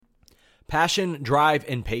Passion, drive,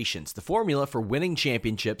 and patience. The formula for winning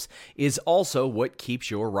championships is also what keeps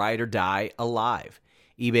your ride or die alive.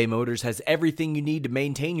 eBay Motors has everything you need to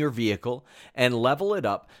maintain your vehicle and level it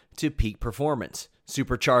up to peak performance.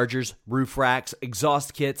 Superchargers, roof racks,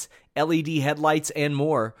 exhaust kits, LED headlights, and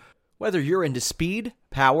more. Whether you're into speed,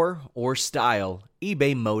 power, or style,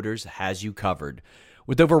 eBay Motors has you covered.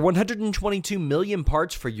 With over 122 million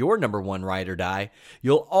parts for your number one ride or die,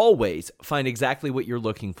 you'll always find exactly what you're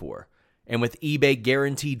looking for. And with eBay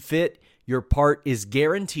Guaranteed Fit, your part is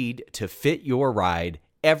guaranteed to fit your ride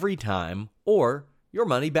every time or your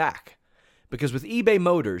money back. Because with eBay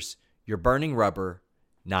Motors, you're burning rubber,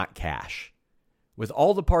 not cash. With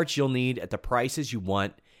all the parts you'll need at the prices you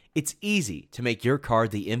want, it's easy to make your car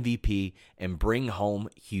the MVP and bring home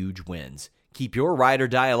huge wins. Keep your ride or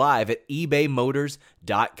die alive at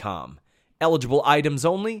ebaymotors.com. Eligible items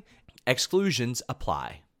only. Exclusions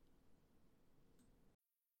apply.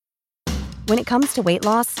 When it comes to weight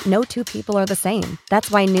loss, no two people are the same.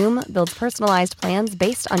 That's why Noom builds personalized plans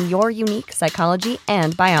based on your unique psychology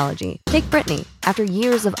and biology. Take Brittany. After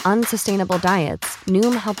years of unsustainable diets,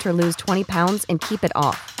 Noom helped her lose 20 pounds and keep it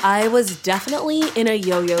off. I was definitely in a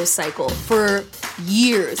yo-yo cycle for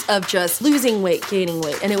years of just losing weight, gaining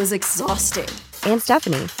weight, and it was exhausting. And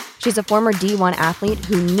Stephanie. She's a former D1 athlete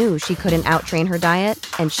who knew she couldn't outtrain her diet,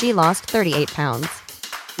 and she lost 38 pounds.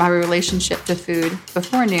 My relationship to food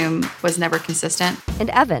before Noom was never consistent. And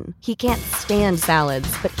Evan, he can't stand salads,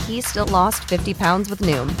 but he still lost 50 pounds with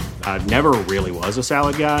Noom. I never really was a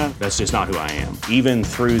salad guy. That's just not who I am. Even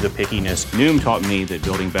through the pickiness, Noom taught me that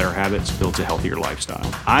building better habits builds a healthier lifestyle.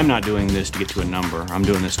 I'm not doing this to get to a number. I'm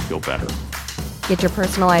doing this to feel better. Get your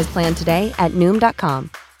personalized plan today at Noom.com.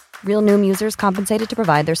 Real Noom users compensated to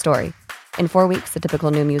provide their story. In 4 weeks, the typical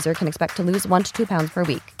Noom user can expect to lose 1 to 2 pounds per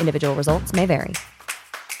week. Individual results may vary.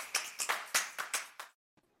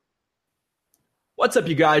 What's up,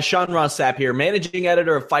 you guys? Sean Ross Sapp here, managing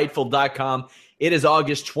editor of Fightful.com. It is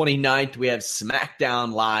August 29th. We have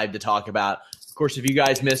SmackDown Live to talk about. Of course, if you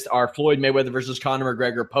guys missed our Floyd Mayweather versus Conor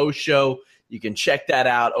McGregor post show, you can check that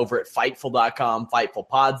out over at Fightful.com,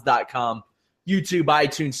 FightfulPods.com, YouTube,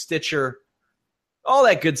 iTunes, Stitcher, all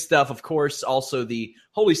that good stuff. Of course, also the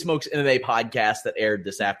Holy Smokes MMA podcast that aired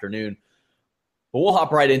this afternoon. But we'll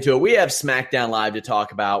hop right into it. We have SmackDown Live to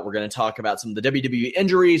talk about. We're going to talk about some of the WWE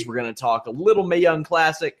injuries. We're going to talk a little Mae Young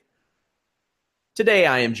Classic. Today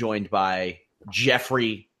I am joined by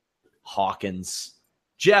Jeffrey Hawkins.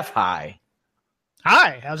 Jeff, hi.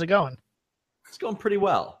 Hi, how's it going? It's going pretty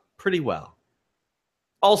well. Pretty well.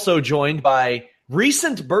 Also joined by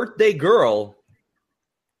recent birthday girl,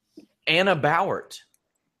 Anna Bauert.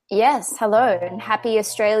 Yes, hello, and happy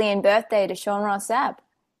Australian birthday to Sean Ross Sapp.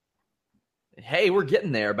 Hey, we're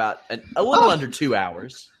getting there about a little under 2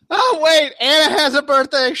 hours. Oh, wait, Anna has a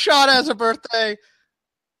birthday. Sean has a birthday.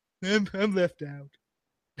 I'm left out.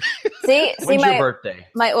 See When's your birthday?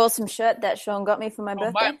 My awesome shirt that Sean got me for my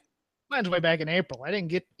birthday? Mine's way back in April. I didn't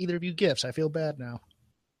get either of you gifts. I feel bad now.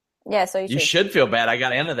 Yeah, so you should feel bad. I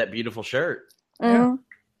got Anna that beautiful shirt. Mm-hmm.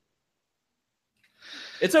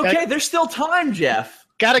 It's okay. There's still time, Jeff.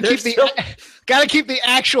 Gotta keep the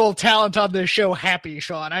actual talent on this show happy,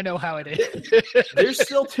 Sean. I know how it is. There's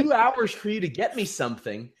still 2 hours for you to get me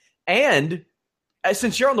something. And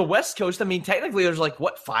since you're on the West Coast, I mean, technically there's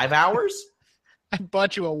 5 hours? I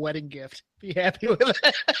bought you a wedding gift. Be happy with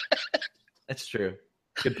it. That's true.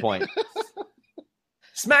 Good point.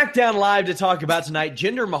 SmackDown Live to talk about tonight.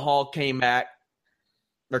 Jinder Mahal came out.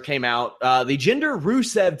 The Jinder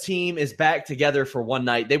Rusev team is back together for one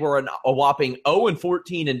night. They were a whopping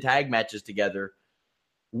 0-14 in tag matches together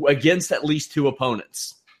against at least two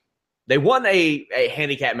opponents. They won a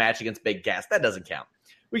handicap match against Big Cass. That doesn't count.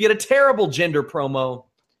 We get a terrible Jinder promo.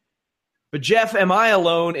 But Jeff, am I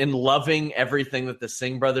alone in loving everything that the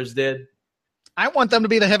Singh brothers did? I want them to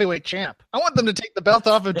be the heavyweight champ. I want them to take the belt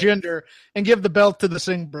off of Jinder and give the belt to the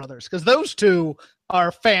Singh brothers, because those two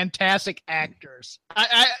are fantastic actors,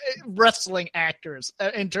 wrestling actors,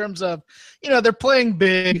 in terms of, they're playing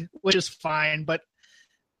big, which is fine, but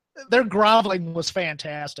their groveling was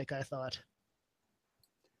fantastic, I thought.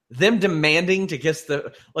 Them demanding to kiss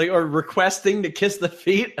or requesting to kiss the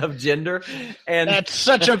feet of Jinder. And that's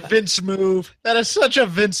such a Vince move. That is such a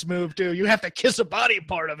Vince move, too. You have to kiss a body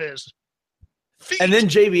part of his feet. And then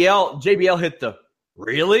JBL hit the,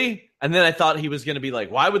 really? And then I thought he was going to be like,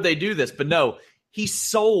 why would they do this? But no, he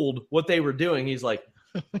sold what they were doing. He's like,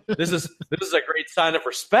 this is a great sign of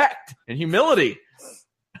respect and humility.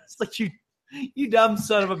 It's like, you dumb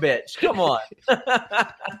son of a bitch. Come on.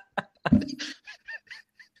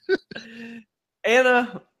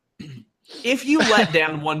 Anna, If you let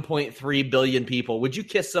down 1.3 billion people, would you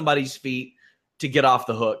kiss somebody's feet to get off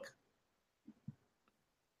the hook?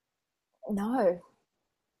 No.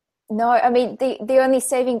 I mean, the only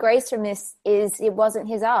saving grace from this is it wasn't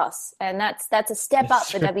his ass, and that's a step up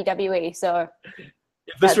for WWE. So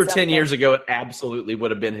if this were 10 years ago, it absolutely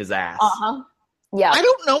would have been his ass. Yeah. I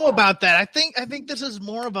don't know about that. I think this is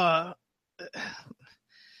more of a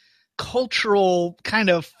cultural kind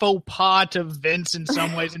of faux pas to Vince in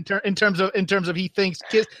some ways, in terms of he thinks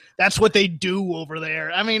that's what they do over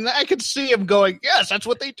there. I mean, I could see him going, yes, that's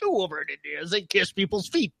what they do over in India, is they kiss people's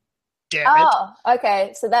feet. Damn it. Oh,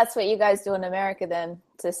 okay. So that's what you guys do in America then,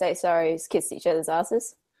 to say sorry is kiss each other's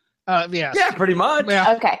asses? Yes. Yeah, pretty much.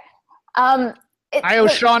 Yeah. Okay. I owe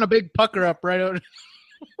Sean a big pucker up right over.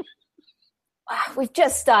 We've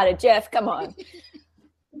just started, Jeff. Come on.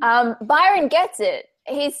 Byron gets it.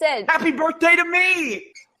 He said, "Happy birthday to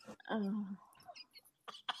me."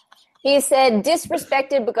 He said,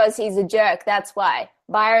 disrespected because he's a jerk. That's why.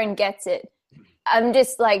 Byron gets it. I'm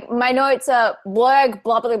just like, my notes are blurg,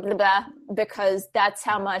 blah, blah, blah, blah, because that's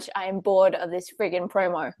how much I am bored of this friggin'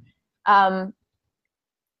 promo.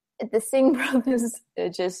 The Singh brothers are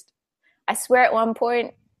just, I swear at one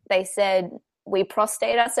point they said, we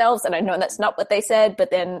prostate ourselves, and I know that's not what they said, but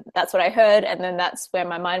then that's what I heard, and then that's where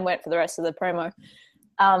my mind went for the rest of the promo.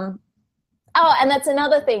 And that's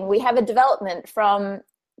another thing. We have a development from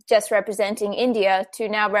just representing India to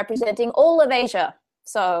now representing all of Asia.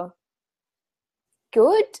 So,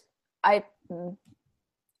 good. When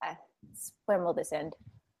will this end?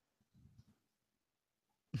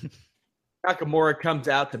 Nakamura comes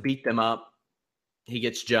out to beat them up. He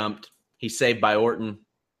gets jumped. He's saved by Orton.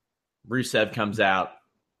 Rusev comes out.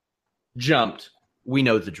 Jumped. We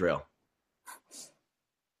know the drill.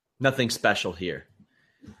 Nothing special here.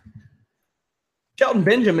 Shelton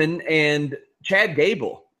Benjamin and Chad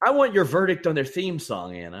Gable. I want your verdict on their theme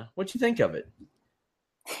song, Anna. What'd you think of it?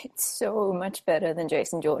 It's so much better than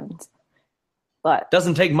Jason Jordan's. But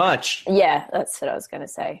doesn't take much. Yeah, that's what I was going to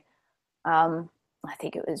say. I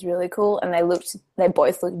think it was really cool, and they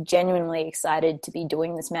both looked genuinely excited to be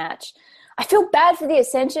doing this match. I feel bad for the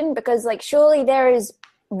Ascension because, like, surely there is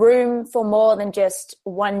room for more than just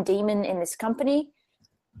one demon in this company.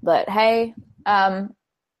 But hey,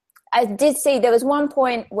 I did see there was one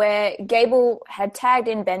point where Gable had tagged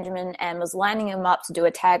in Benjamin and was lining him up to do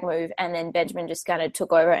a tag move, and then Benjamin just kind of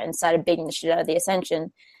took over and started beating the shit out of the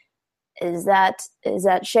Ascension. Is that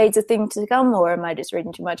shades of thing to come, or am I just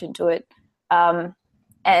reading too much into it?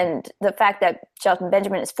 And the fact that Shelton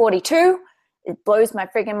Benjamin is 42, it blows my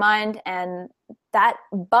freaking mind. And that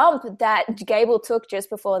bump that Gable took just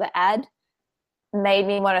before the ad made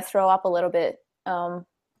me want to throw up a little bit.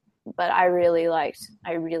 But I really liked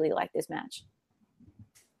this match.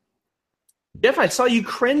 Jeff, I saw you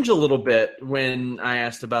cringe a little bit when I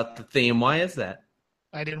asked about the theme. Why is that?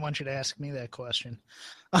 I didn't want you to ask me that question.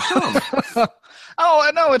 Oh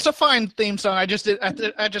no, it's a fine theme song. I just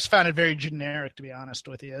found it very generic, to be honest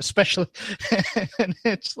with you. Especially, and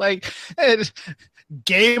it's like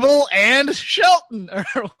Gable and Shelton,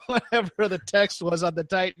 or whatever the text was on the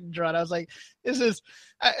Titantron. I was like, "This is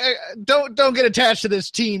don't get attached to this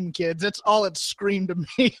team, kids." That's all it screamed to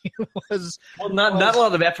me was. Well, not a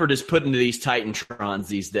lot of effort is put into these Titantrons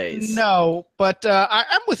these days. No, but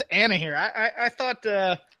I'm with Anna here. I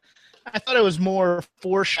thought it was more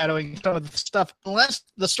foreshadowing some of the stuff, unless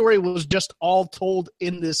the story was just all told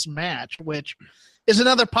in this match, which is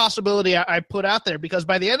another possibility I put out there, because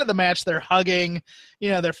by the end of the match, they're hugging,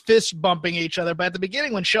 they're fist bumping each other. But at the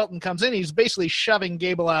beginning, when Shelton comes in, he's basically shoving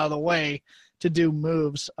Gable out of the way to do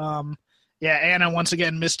moves. Anna once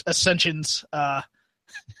again missed Ascension's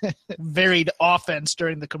varied offense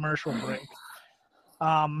during the commercial break.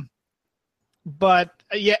 But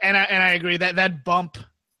yeah, and I agree that bump,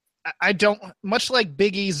 I don't, much like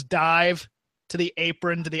Big E's dive to the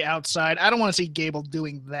apron to the outside, I don't want to see Gable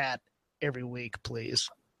doing that every week, please.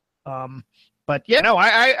 But yeah, no,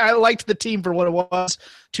 I liked the team for what it was.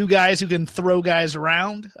 Two guys who can throw guys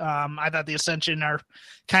around. I thought the Ascension are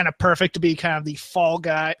kind of perfect to be kind of the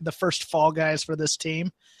first fall guys for this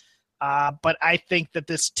team. But I think that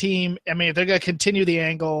this team, I mean, if they're going to continue the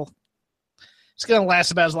angle, it's going to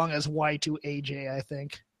last about as long as Y2AJ, I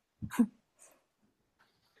think.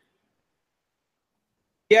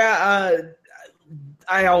 Yeah,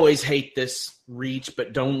 I always hate this reach,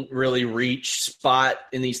 but don't really reach spot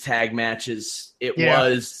in these tag matches. It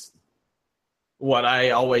was what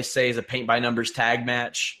I always say is a paint-by-numbers tag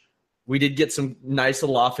match. We did get some nice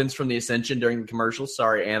little offense from the Ascension during the commercials.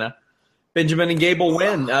 Sorry, Anna. Benjamin and Gable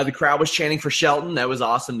win. The crowd was chanting for Shelton. That was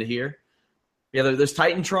awesome to hear. Yeah, there's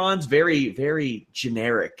Titantrons, very, very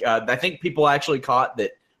generic. I think people actually caught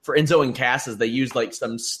that for Enzo and Cass's, they used like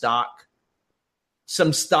some stock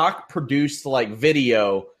produced like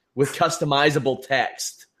video with customizable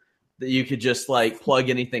text that you could just like plug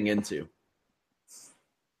anything into.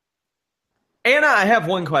 Anna, I have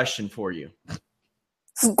one question for you.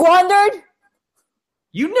 Squandered?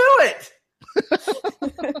 You knew it!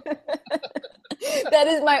 That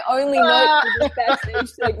is my only note for this backstage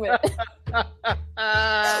segment.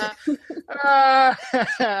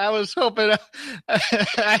 I was hoping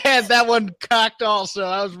I had that one cocked also.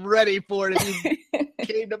 I was ready for it if you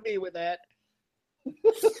came to me with that.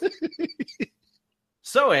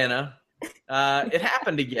 So, Anna, it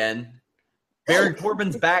happened again. Baron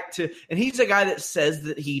Corbin's back to, and he's a guy that says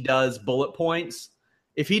that he does bullet points.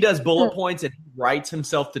 If he does bullet points and he writes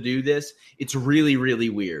himself to do this, it's really, really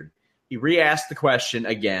weird. He re-asked the question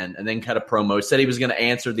again and then cut a promo, said he was going to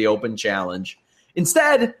answer the open challenge.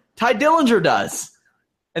 Instead, Tye Dillinger does.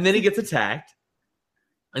 And then he gets attacked.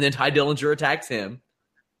 And then Tye Dillinger attacks him.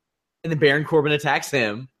 And then Baron Corbin attacks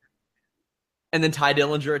him. And then Tye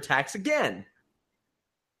Dillinger attacks again.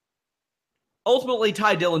 Ultimately,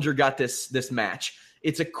 Tye Dillinger got this match.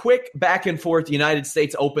 It's a quick back-and-forth United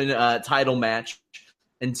States Open title match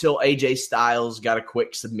until AJ Styles got a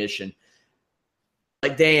quick submission.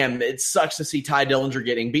 Like, damn, it sucks to see Tye Dillinger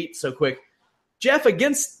getting beat so quick. Jeff,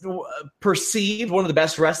 against perceived one of the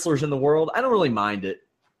best wrestlers in the world, I don't really mind it.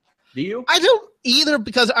 Do you? I don't either,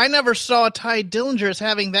 because I never saw Tye Dillinger as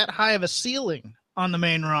having that high of a ceiling on the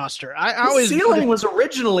main roster. His ceiling was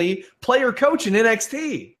originally player coach in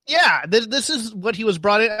NXT. Yeah, this is what he was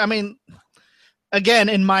brought in. I mean, again,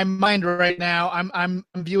 in my mind right now, I'm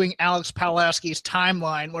viewing Alex Pulaski's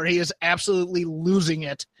timeline where he is absolutely losing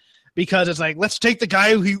it. Because it's like, let's take the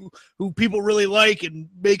guy who people really like and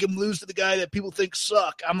make him lose to the guy that people think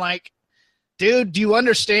suck. I'm like, dude, do you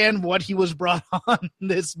understand what he was brought on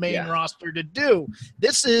this main roster to do?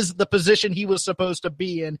 This is the position he was supposed to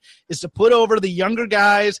be in, is to put over the younger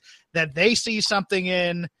guys that they see something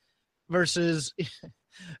in versus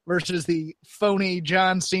the phony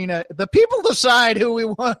John Cena. The people decide who we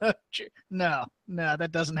want to No,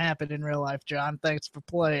 that doesn't happen in real life, John. Thanks for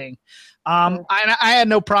playing. I had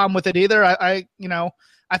no problem with it either. I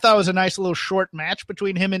thought it was a nice little short match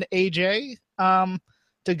between him and AJ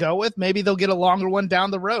to go with. Maybe they'll get a longer one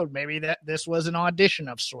down the road. Maybe this was an audition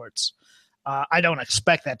of sorts. I don't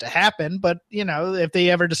expect that to happen, but if they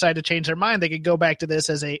ever decide to change their mind, they could go back to this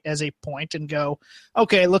as a point and go,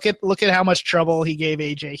 okay, look at how much trouble he gave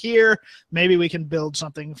AJ here. Maybe we can build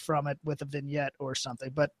something from it with a vignette or something.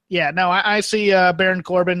 But yeah, no, I see Baron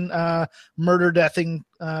Corbin murder-deathing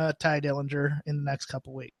Tye Dillinger in the next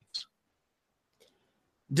couple weeks.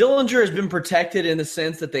 Dillinger has been protected in the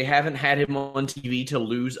sense that they haven't had him on TV to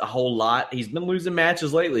lose a whole lot. He's been losing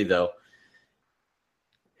matches lately, though.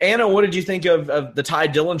 Anna, what did you think of the Tye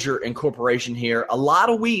Dillinger incorporation here? A lot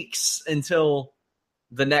of weeks until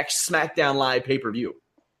the next SmackDown Live pay-per-view.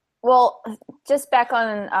 Well, just back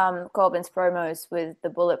on Corbin's promos with the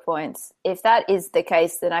bullet points, if that is the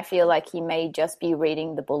case, then I feel like he may just be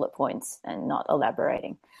reading the bullet points and not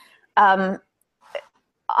elaborating. I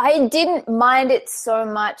didn't mind it so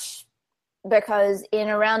much because in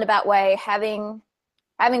a roundabout way, having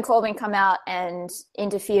Corbin come out and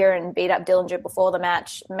interfere and beat up Dillinger before the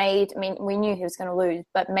match we knew he was going to lose,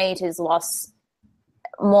 but made his loss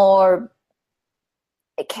more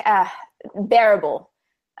bearable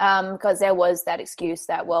because there was that excuse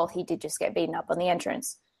that, well, he did just get beaten up on the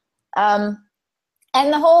entrance. And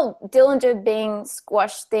the whole Dillinger being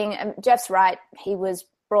squashed thing, Jeff's right, he was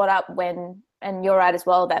brought up and you're right as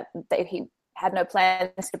well, that he had no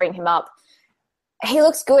plans to bring him up. He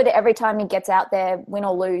looks good every time he gets out there, win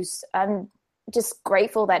or lose. I'm just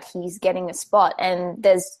grateful that he's getting a spot, and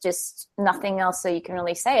there's just nothing else that you can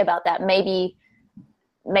really say about that. Maybe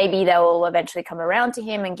they will eventually come around to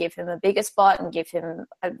him and give him a bigger spot and give him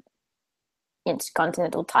an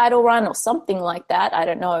Intercontinental title run or something like that. I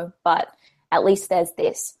don't know, but at least there's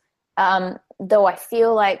this. Though I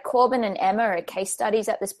feel like Corbin and Emma are case studies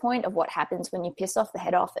at this point of what happens when you piss off the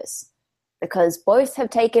head office. Because both have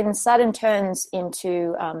taken sudden turns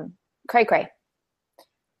into cray-cray.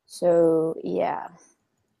 So, yeah.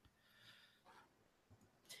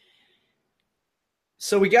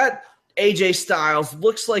 So we got AJ Styles.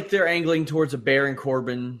 Looks like they're angling towards a Baron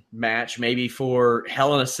Corbin match, maybe for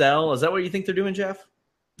Hell in a Cell. Is that what you think they're doing, Jeff?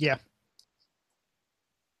 Yeah.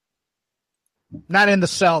 Not in the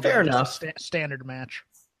cell. Fair enough. Standard match.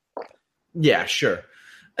 Yeah, sure.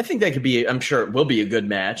 I think that could be, I'm sure it will be a good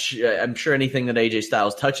match. I'm sure anything that AJ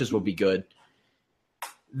Styles touches will be good.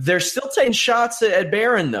 They're still taking shots at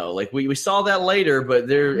Baron, though. Like we saw that later, but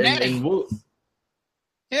they're and we'll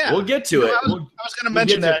get to it. I was going to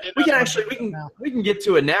mention that. We can get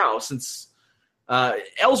to it now since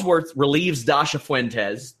Ellsworth relieves Dasha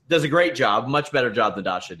Fuentes, does a great job, much better job than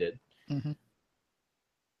Dasha did. Mm-hmm.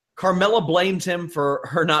 Carmella blamed him for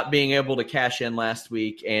her not being able to cash in last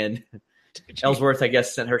week, and Ellsworth, I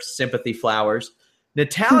guess, sent her sympathy flowers.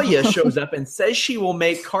 Natalya shows up and says she will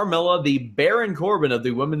make Carmella the Baron Corbin of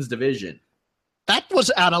the women's division. That was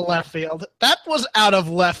out of left field.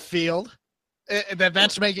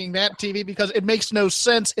 That's making that TV, because it makes no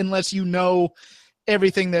sense unless you know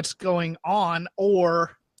everything that's going on.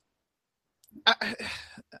 Or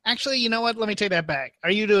actually, you know what? Let me take that back.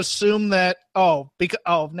 Are you to assume that?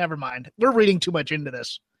 Never mind. We're reading too much into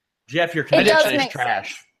this. Jeff, your connection is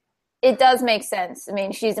trash. Sense. It does make sense. I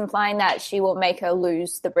mean, she's implying that she will make her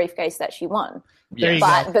lose the briefcase that she won.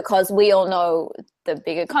 But because we all know the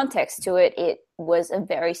bigger context to it, it was a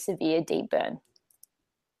very severe deep burn.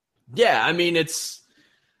 Yeah, I mean,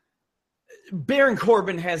 Baron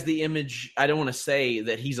Corbin has the image, I don't want to say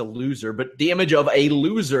that he's a loser, but the image of a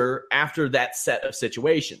loser after that set of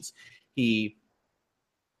situations. He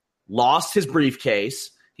lost his briefcase.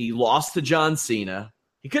 He lost to John Cena.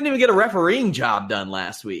 He couldn't even get a refereeing job done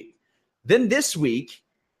last week. Then this week,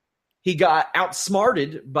 he got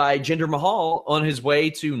outsmarted by Jinder Mahal on his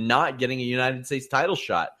way to not getting a United States title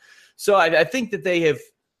shot. So I think that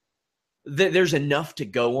there's enough to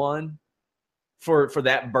go on for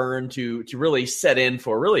that burn to really set in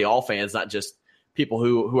for really all fans, not just people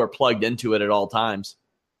who are plugged into it at all times.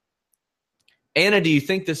 Anna, do you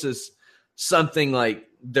think this is something like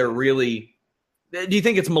they're really – do you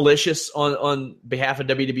think it's malicious on behalf of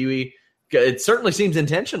WWE? It certainly seems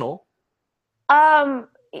intentional.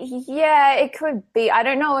 Yeah, it could be. I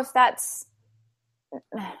don't know if that's,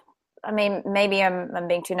 I mean, maybe I'm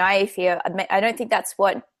being too naive here. I don't think that's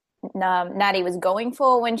what Natty was going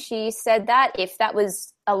for when she said that. If that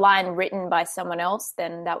was a line written by someone else,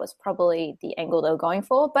 then that was probably the angle they were going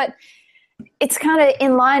for. But it's kind of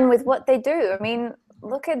in line with what they do. I mean,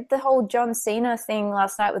 look at the whole John Cena thing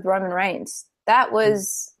last night with Roman Reigns. That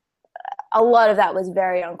was, a lot of that was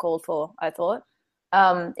very uncalled for, I thought.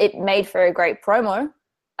 It made for a great promo,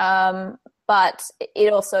 but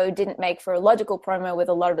it also didn't make for a logical promo with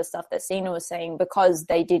a lot of the stuff that Cena was saying, because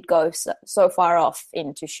they did go so far off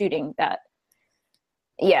into shooting that,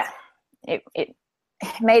 yeah, it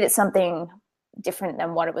made it something different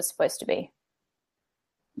than what it was supposed to be.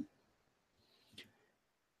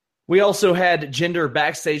 We also had Jinder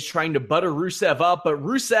backstage trying to butter Rusev up, but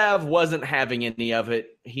Rusev wasn't having any of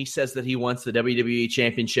it. He says that he wants the WWE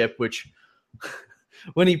Championship, which...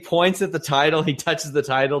 when he points at the title, he touches the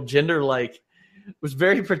title. Jinder was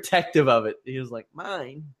very protective of it. He was like,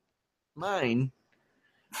 mine.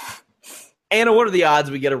 Anna, what are the odds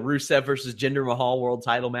we get a Rusev versus Jinder Mahal world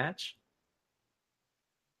title match?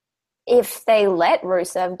 If they let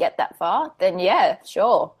Rusev get that far, then yeah,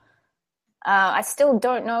 sure. I still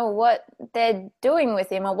don't know what they're doing with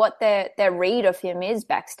him or what their read of him is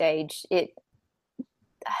backstage. It's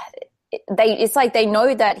like they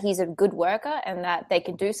know that he's a good worker and that they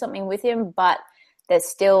can do something with him, but there's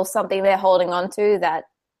still something they're holding on to that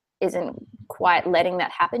isn't quite letting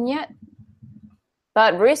that happen yet.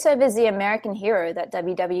 But Rusev is the American hero that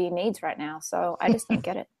WWE needs right now, so I just don't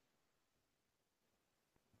get it.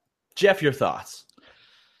 Jeff, your thoughts?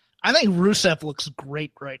 I think Rusev looks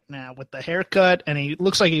great right now with the haircut, and he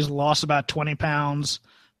looks like he's lost about 20 pounds.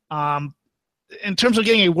 In terms of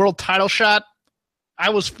getting a world title shot,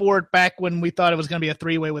 I was for it back when we thought it was going to be a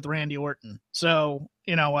three-way with Randy Orton. So,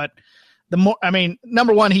 you know what?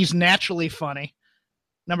 Number one, he's naturally funny.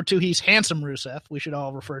 Number two, he's handsome Rusev. We should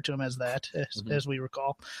all refer to him as that, as we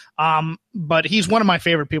recall. But he's one of my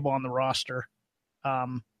favorite people on the roster.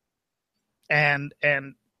 And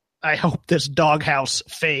I hope this doghouse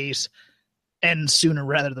phase ends sooner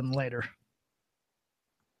rather than later.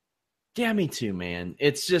 Yeah, me too, man.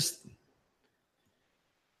 It's just...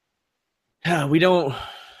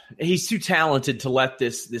 he's too talented to let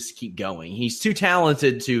this keep going. He's too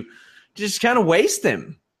talented to just kind of waste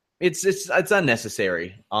him. It's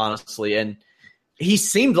unnecessary, honestly. And he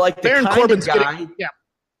seemed like the Baron kind Corbin's of guy. Yeah.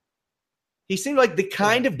 He seemed like the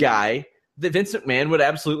kind of guy that Vince McMahon would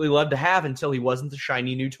absolutely love to have until he wasn't the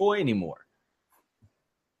shiny new toy anymore.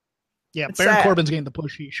 Yeah, it's Baron sad. Corbin's getting the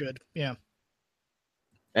push he should. Yeah.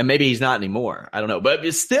 And maybe he's not anymore. I don't know. But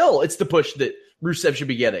it's the push that Rusev should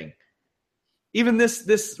be getting. Even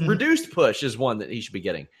this reduced push is one that he should be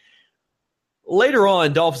getting. Later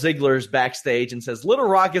on, Dolph Ziggler's backstage and says, Little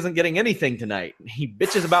Rock isn't getting anything tonight. He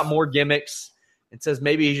bitches about more gimmicks and says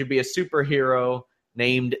maybe he should be a superhero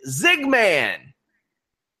named Zigman.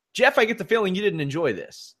 Jeff, I get the feeling you didn't enjoy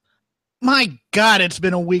this. My God, it's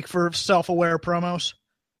been a week for self-aware promos.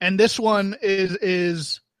 And this one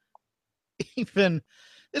is even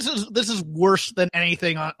this is worse than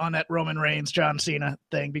anything on that Roman Reigns John Cena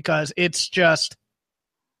thing, because it's not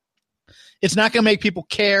going to make people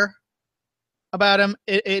care about him.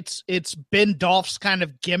 It's been Dolph's kind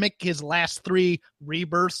of gimmick his last 3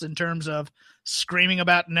 rebirths in terms of screaming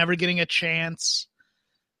about never getting a chance.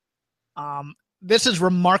 This is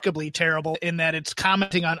remarkably terrible in that it's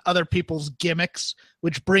commenting on other people's gimmicks,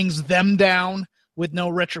 which brings them down with no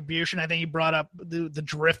retribution. I think he brought up the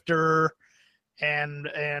Drifter, and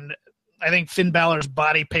I think Finn Balor's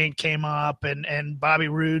body paint came up, and Bobby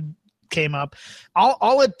Roode came up.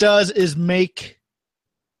 All it does is make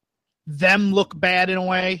them look bad in a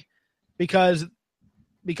way, because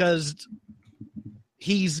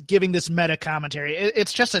he's giving this meta commentary.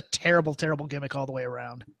 It's just a terrible, terrible gimmick all the way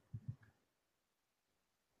around.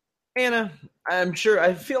 Anna, I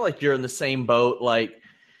feel like you're in the same boat. Like,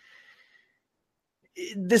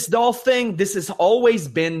 this Dolph thing, this has always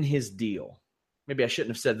been his deal. Maybe I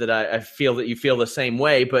shouldn't have said that I feel that you feel the same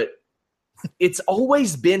way, but it's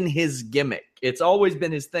always been his gimmick. It's always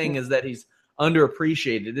been his thing, is that he's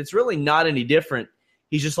underappreciated. It's really not any different.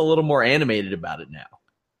 He's just a little more animated about it now.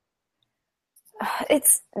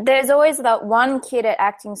 There's always that one kid at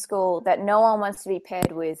acting school that no one wants to be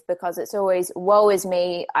paired with, because it's always, woe is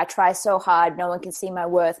me, I try so hard, no one can see my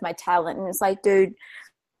worth, my talent. And it's like, dude,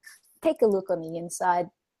 take a look on the inside.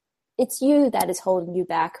 It's you that is holding you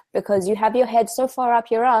back, because you have your head so far up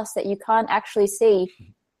your ass that you can't actually see.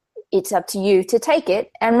 It's up to you to take it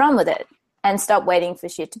and run with it and stop waiting for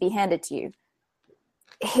shit to be handed to you.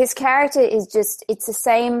 His character is just, it's the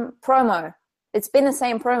same promo. It's been the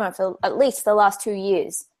same promo for at least the last 2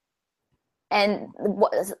 years. And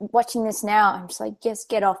watching this now, I'm just like, just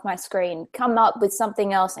get off my screen. Come up with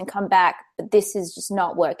something else and come back. But this is just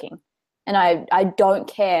not working. And I don't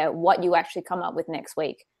care what you actually come up with next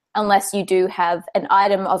week, unless you do have an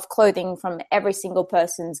item of clothing from every single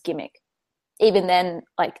person's gimmick. Even then,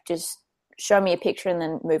 like, just show me a picture and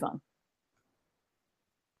then move on.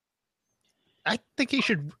 I think he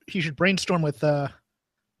should brainstorm with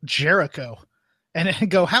Jericho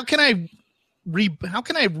and go, how can I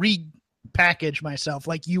repackage myself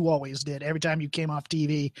like you always did every time you came off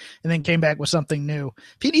TV and then came back with something new.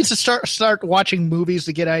 If he needs to start watching movies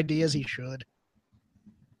to get ideas, he should.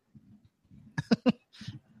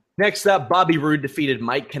 Next up, Bobby Roode defeated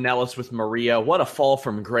Mike Kanellis with Maria. What a fall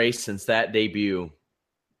from grace since that debut.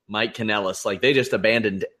 Mike Kanellis, like, they just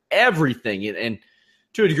abandoned everything. And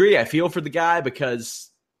to a degree, I feel for the guy,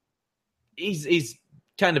 because he's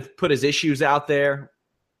kind of put his issues out there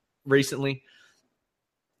recently.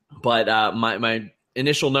 But my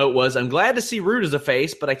initial note was, I'm glad to see Roode as a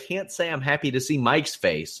face, but I can't say I'm happy to see Mike's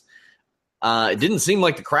face. It didn't seem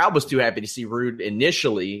like the crowd was too happy to see Roode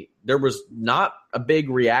initially. There was not a big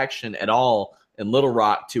reaction at all in Little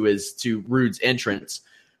Rock to Roode's entrance.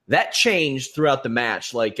 That changed throughout the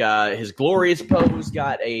match. Like, his glorious pose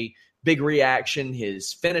got a big reaction.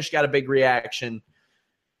 His finish got a big reaction.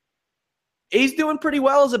 He's doing pretty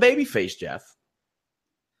well as a babyface, Jeff.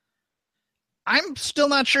 I'm still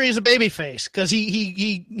not sure he's a babyface, because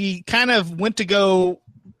he kind of went to go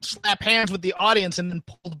slap hands with the audience and then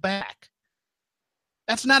pulled back.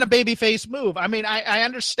 That's not a babyface move. I mean, I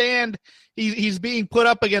understand he's being put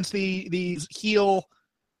up against these heel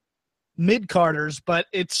mid-carders, but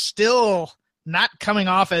it's still not coming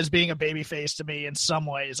off as being a babyface to me in some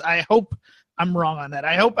ways. I hope I'm wrong on that.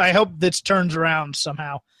 I hope this turns around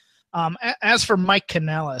somehow. As for Mike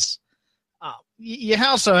Kanellis, you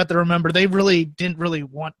also have to remember they didn't really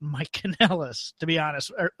want Mike Kanellis, to be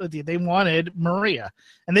honest with you. They wanted Maria,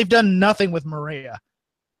 and they've done nothing with Maria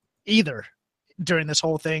either during this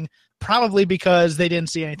whole thing, probably because they didn't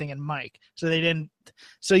see anything in Mike.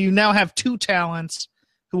 So you now have 2 talents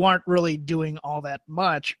who aren't really doing all that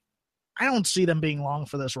much. I don't see them being long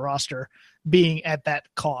for this roster, being at that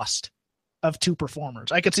cost of 2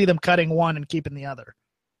 performers. I could see them cutting one and keeping the other.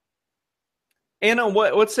 Anna,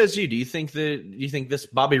 what says you? Do you think this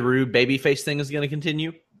Bobby Roode babyface thing is going to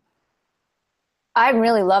continue? I'm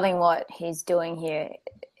really loving what he's doing here.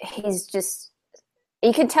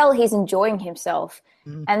 You can tell he's enjoying himself.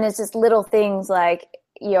 Mm. And there's just little things like,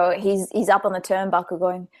 he's up on the turnbuckle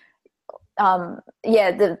going,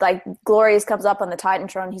 Glorious comes up on the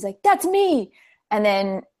Titantron. He's like, that's me. And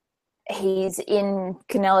then he's in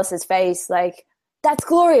Kanellis' face like, that's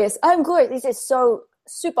Glorious. I'm Glorious. He's just so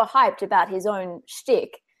super hyped about his own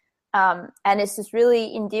shtick. And it's just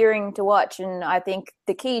really endearing to watch. And I think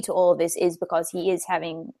the key to all of this is because he is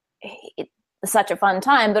having such a fun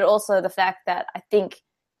time, but also the fact that I think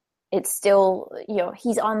it's still,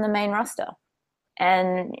 he's on the main roster.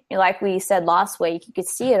 And like we said last week, you could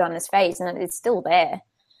see it on his face and it's still there.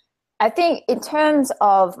 I think in terms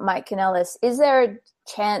of Mike Kanellis, is there a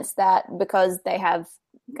chance that because they have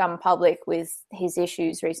gone public with his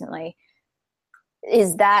issues recently,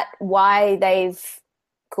 is that why they've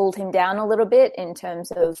cooled him down a little bit in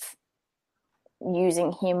terms of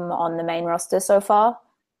using him on the main roster so far?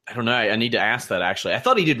 I don't know. I need to ask that, actually. I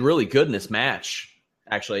thought he did really good in this match,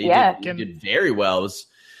 actually. He did very well. It was,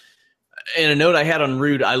 and a note I had on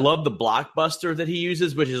Rude, I love the blockbuster that he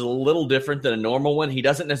uses, which is a little different than a normal one. He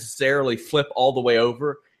doesn't necessarily flip all the way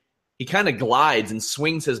over. He kind of glides and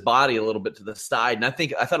swings his body a little bit to the side, and I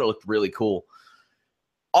thought it looked really cool.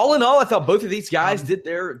 All in all, I thought both of these guys did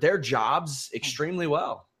their jobs extremely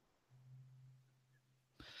well.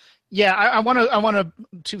 Yeah, I want to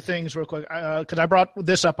two things real quick because I brought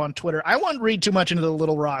this up on Twitter. I won't read too much into the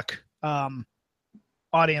Little Rock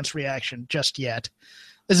audience reaction just yet.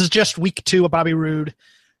 This is just week 2 of Bobby Roode.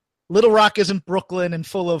 Little Rock isn't Brooklyn and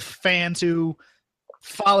full of fans who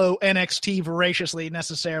follow NXT voraciously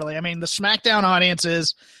necessarily. I mean, the SmackDown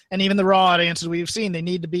audiences and even the Raw audiences we've seen, they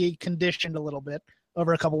need to be conditioned a little bit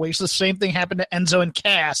over a couple weeks. The same thing happened to Enzo and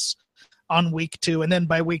Cass on week 2. And then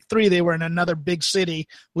by week 3, they were in another big city,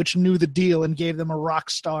 which knew the deal and gave them a rock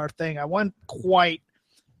star thing. I wouldn't quite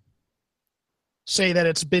say that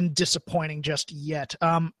it's been disappointing just yet.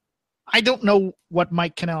 I don't know what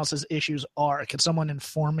Mike Kanellis' issues are. Can someone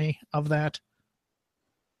inform me of that?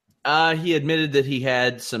 He admitted that he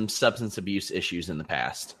had some substance abuse issues in the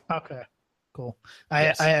past. Okay, cool.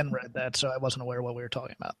 Yes. I hadn't read that, so I wasn't aware of what we were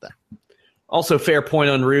talking about there. Also, fair point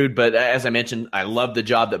on Rude, but as I mentioned, I love the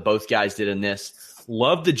job that both guys did in this.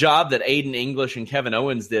 Love the job that Aiden English and Kevin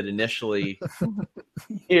Owens did initially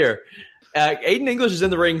here. Aiden English is in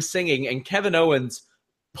the ring singing, and Kevin Owens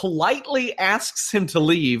politely asks him to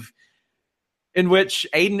leave, in which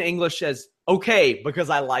Aiden English says, "Okay, because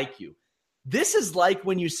I like you." This is like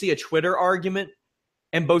when you see a Twitter argument,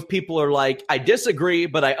 and both people are like, "I disagree,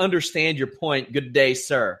 but I understand your point. Good day,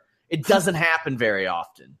 sir." It doesn't happen very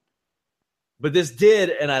often. But this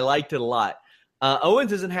did, and I liked it a lot.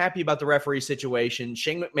 Owens isn't happy about the referee situation.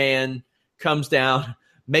 Shane McMahon comes down,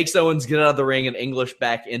 makes Owens get out of the ring and English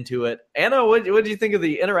back into it. Anna, what did you think of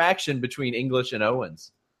the interaction between English and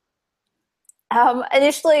Owens?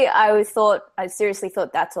 Initially, I seriously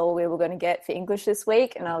thought that's all we were going to get for English this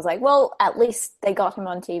week. And I was like, well, at least they got him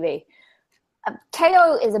on TV.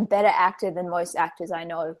 KO is a better actor than most actors I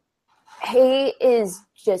know. He is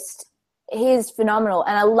phenomenal.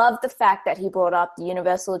 And I love the fact that he brought up the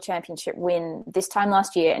Universal Championship win this time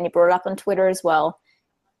last year, and he brought it up on Twitter as well.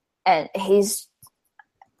 And he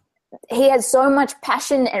has so much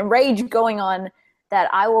passion and rage going on that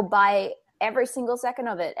I will buy every single second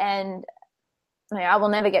of it. And I will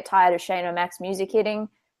never get tired of Shane O'Mac's music hitting.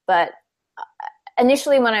 But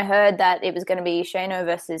initially when I heard that it was going to be Shane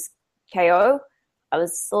versus KO, I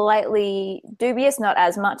was slightly dubious, not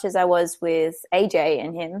as much as I was with AJ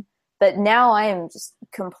and him. But now I am just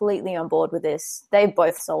completely on board with this. They've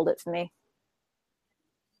both sold it for me.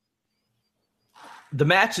 The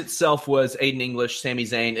match itself was Aiden English, Sami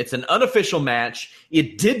Zayn. It's an unofficial match.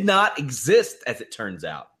 It did not exist, as it turns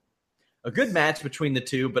out. A good match between the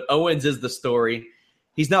two, but Owens is the story.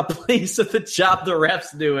 He's not pleased with the job the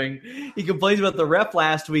ref's doing. He complains about the ref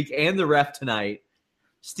last week and the ref tonight.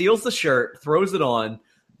 Steals the shirt, throws it on.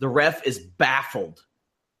 The ref is baffled.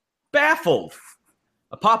 Baffled.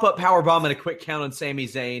 A pop-up powerbomb and a quick count on Sami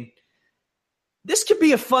Zayn. This could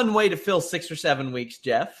be a fun way to fill 6 or 7 weeks,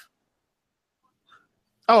 Jeff.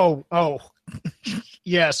 Oh,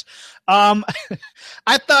 yes. I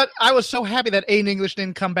thought I was so happy that Aiden English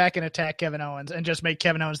didn't come back and attack Kevin Owens and just make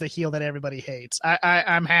Kevin Owens the heel that everybody hates.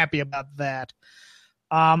 I'm happy about that.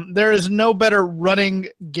 There is no better running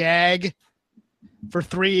gag for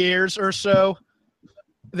 3 years or so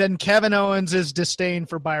than Kevin Owens' disdain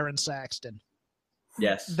for Byron Saxton.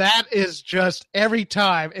 Yes. That is just every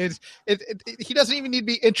time. He doesn't even need to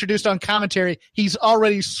be introduced on commentary. He's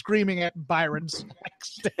already screaming at Byron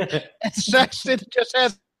Saxton. And Saxton just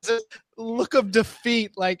has this look of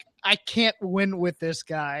defeat, like, I can't win with this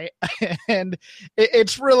guy. And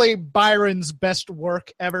it's really Byron's best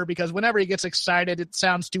work ever, because whenever he gets excited, it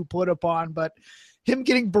sounds too put upon. But him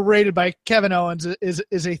getting berated by Kevin Owens is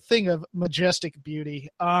a thing of majestic beauty.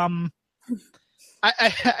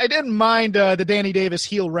 I didn't mind the Danny Davis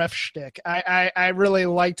heel ref shtick. I really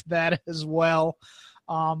liked that as well.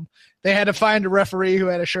 They had to find a referee who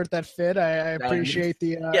had a shirt that fit. I appreciate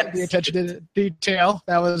the attention to detail.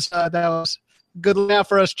 That was good enough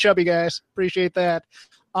for us chubby guys. Appreciate that.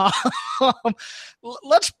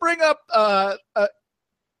 Let's bring up a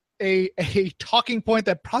talking point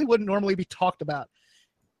that probably wouldn't normally be talked about.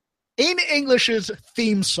 In English's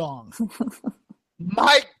theme song.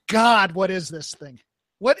 My God, what is this thing?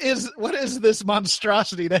 What is this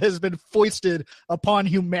monstrosity that has been foisted upon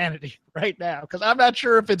humanity right now? Because I'm not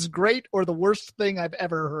sure if it's great or the worst thing I've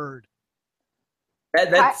ever heard.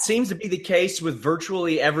 That seems to be the case with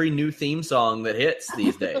virtually every new theme song that hits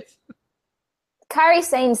these days. Kairi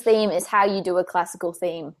Sane's theme is how you do a classical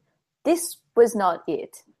theme. This was not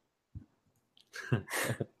it.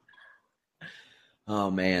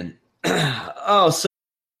 Oh, man.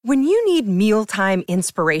 When you need mealtime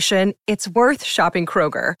inspiration, it's worth shopping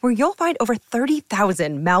Kroger, where you'll find over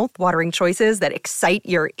 30,000 mouth-watering choices that excite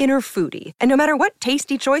your inner foodie. And no matter what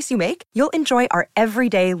tasty choice you make, you'll enjoy our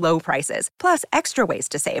everyday low prices, plus extra ways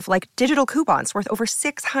to save, like digital coupons worth over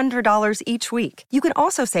 $600 each week. You can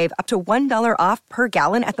also save up to $1 off per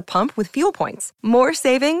gallon at the pump with fuel points. More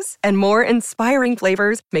savings and more inspiring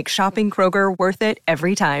flavors make shopping Kroger worth it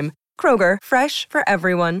every time. Kroger, fresh for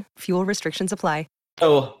everyone. Fuel restrictions apply.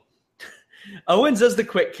 So, Owens does the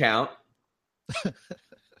quick count.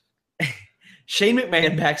 Shane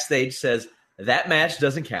McMahon backstage says, that match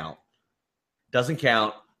doesn't count. Doesn't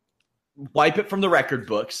count. Wipe it from the record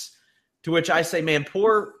books. To which I say, man,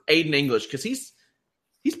 poor Aiden English, because he's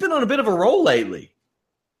been on a bit of a roll lately.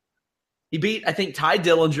 He beat, I think, Ty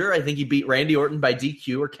Dillinger. I think he beat Randy Orton by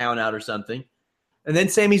DQ or count out or something. And then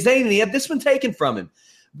Sami Zayn, and he had this one taken from him.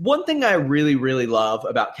 One thing I really, really love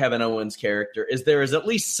about Kevin Owens' character is there is at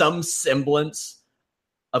least some semblance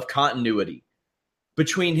of continuity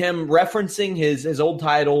between him referencing his old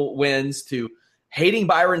title wins to hating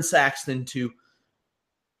Byron Saxton to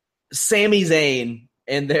Sami Zayn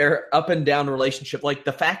and their up and down relationship. Like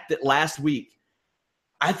the fact that last week,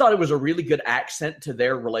 I thought it was a really good accent to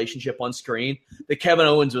their relationship on screen that Kevin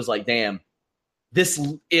Owens was like, damn, this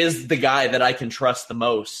is the guy that I can trust the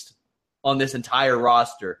most on this entire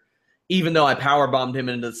roster, even though I powerbombed him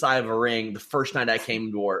into the side of a ring the first night I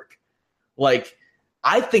came to work. Like,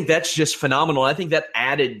 I think that's just phenomenal. I think that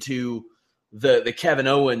added to the Kevin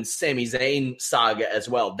Owens, Sami Zayn saga as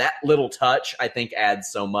well. That little touch, I think,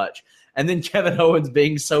 adds so much. And then Kevin Owens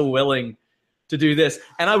being so willing to do this.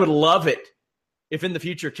 And I would love it if in the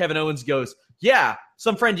future Kevin Owens goes, yeah,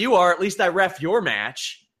 some friend you are, at least I ref your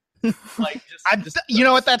match. Like, you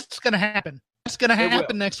know what? That's going to happen. That's going to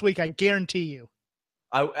happen next week, I guarantee you.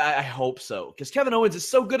 I hope so, because Kevin Owens is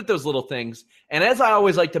so good at those little things. And as I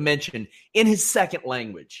always like to mention, in his second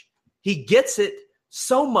language, he gets it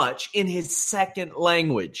so much in his second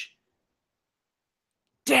language.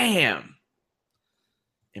 Damn.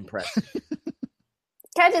 Impressive.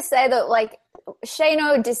 Can I just say that, like,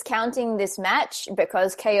 Shano discounting this match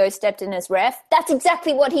because KO stepped in as ref, that's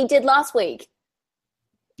exactly what he did last week.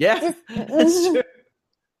 Yeah, that's true.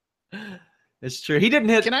 It's true. He didn't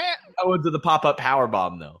hit Owens with the pop-up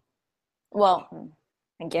powerbomb, though. Well,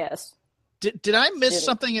 I guess. Did I miss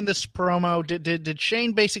something in this promo? Did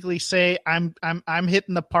Shane basically say I'm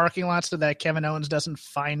hitting the parking lot so that Kevin Owens doesn't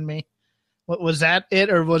find me? What was that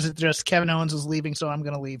it, or was it just Kevin Owens is leaving, so I'm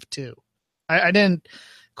going to leave too? I didn't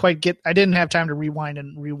quite get. I didn't have time to rewind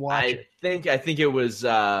and rewatch it. I think it was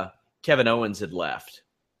Kevin Owens had left,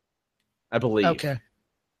 I believe. Okay.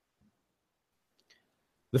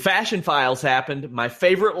 The Fashion Files happened. My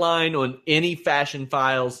favorite line on any Fashion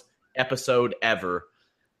Files episode ever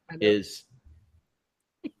is,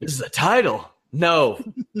 "This is a title." No,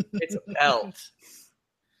 it's a belt.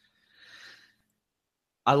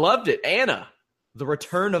 I loved it. Anna, the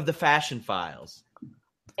return of the Fashion Files.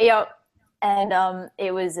 Yep. And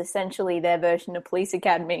it was essentially their version of Police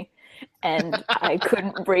Academy. And I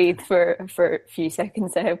couldn't breathe for a few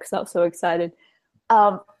seconds there because I was so excited.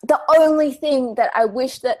 The only thing that I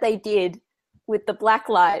wish that they did with the black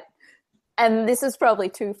light, and this is probably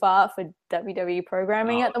too far for WWE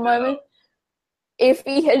programming at the moment, if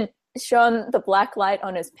he had shone the black light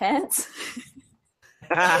on his pants,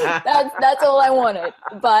 that's all I wanted.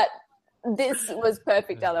 But this was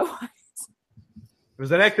perfect otherwise. It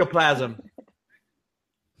was an ectoplasm.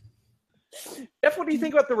 Jeff, what do you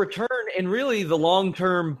think about the return and really the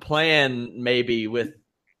long-term plan maybe with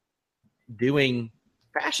doing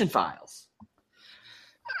Fashion Files?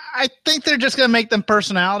 I think they're just going to make them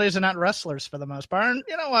personalities and not wrestlers for the most part. And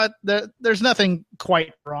you know what? There's nothing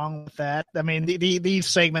quite wrong with that. I mean, these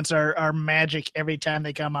segments are magic every time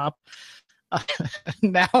they come up.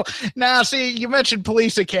 Now, see, you mentioned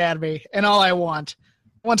Police Academy, and all I want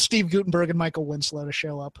Steve Guttenberg and Michael Winslow to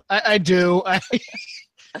show up. I do. I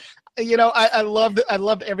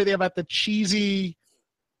loved everything about the cheesy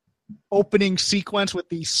opening sequence with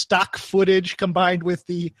the stock footage combined with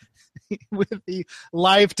the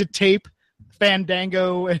live to tape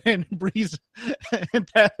Fandango and Breeze and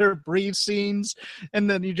Panther Breeze scenes, and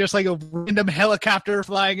then you just like a random helicopter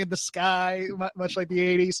flying in the sky, much like the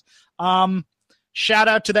 80s. Shout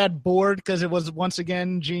out to that board because it was once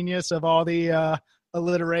again genius of all the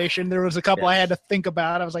alliteration. There was a couple I had to think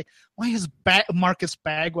about. I was like, why is Marcus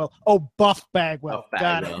Bagwell? Oh, Buff Bagwell.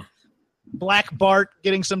 Got it. Black Bart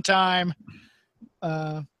getting some time.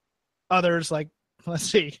 Others like, let's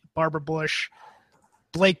see, Barbara Bush,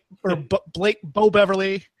 Blake Bo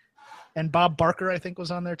Beverly, and Bob Barker, I think,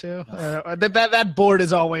 was on there too. That board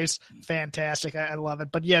is always fantastic. I love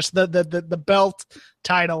it. But yes, the belt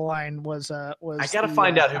title line was. I got to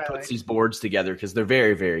find out who puts these boards together because they're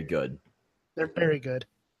very, very good. They're very good.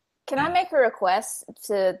 Can I make a request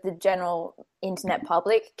to the general internet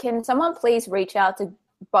public? Can someone please reach out to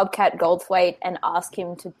Bobcat Goldthwait and ask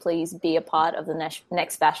him to please be a part of the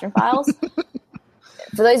next Fashion Files?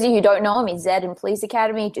 For those of you who don't know him, he's Zed in Police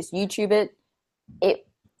Academy. Just YouTube it.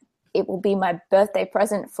 It will be my birthday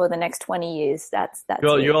present for the next 20 years. That's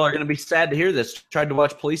you all are going to be sad to hear this. Tried to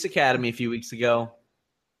watch Police Academy a few weeks ago.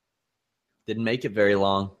 Didn't make it very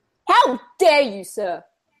long. How dare you, sir?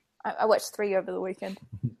 I watched 3 over the weekend.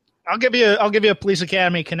 I'll give you a Police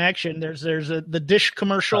Academy connection. There's the Dish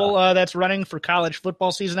commercial that's running for college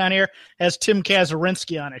football season on here. Has Tim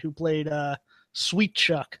Kazurinsky on it, who played Sweet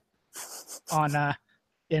Chuck on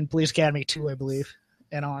in Police Academy 2, I believe,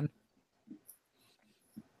 and on.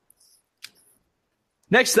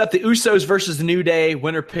 Next up, the Usos versus the New Day.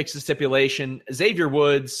 Winner picks the stipulation. Xavier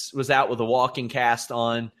Woods was out with a walking cast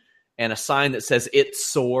on and a sign that says "It's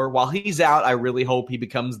sore." While he's out, I really hope he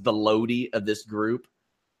becomes the Lodi of this group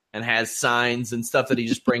and has signs and stuff that he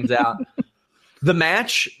just brings out. The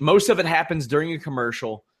match, most of it happens during a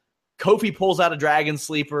commercial. Kofi pulls out a Dragon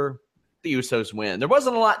Sleeper. The Usos win. There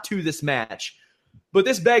wasn't a lot to this match, but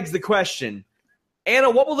this begs the question,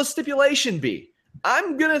 Anna, what will the stipulation be?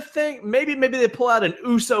 I'm going to think maybe they pull out an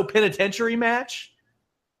Uso penitentiary match.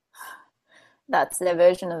 That's their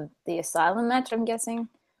version of the Asylum match, I'm guessing.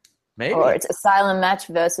 Maybe. Or it's Asylum match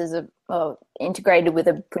versus integrated with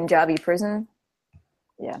a Punjabi prison.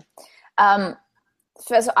 Yeah.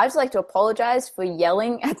 First, I'd just like to apologize for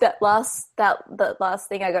yelling at that last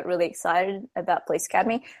thing. I got really excited about Police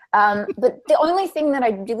Academy. But the only thing that I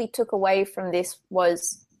really took away from this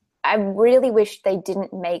was I really wish they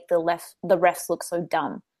didn't make the refs look so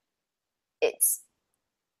dumb. It's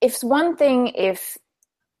one thing if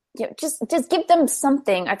just give them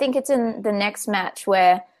something. I think it's in the next match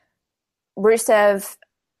where Rusev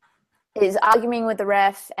is arguing with the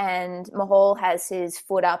ref and Mahal has his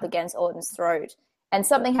foot up against Orton's throat. And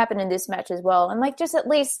something happened in this match as well. And just at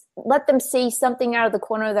least let them see something out of the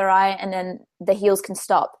corner of their eye and then the heels can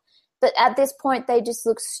stop. But at this point, they just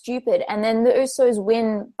look stupid. And then the Usos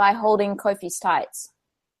win by holding Kofi's tights,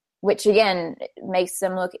 which, again, makes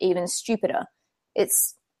them look even stupider.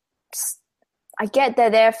 I get they're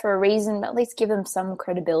there for a reason, but at least give them some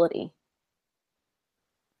credibility.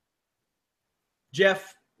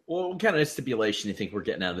 Jeff, what kind of stipulation do you think we're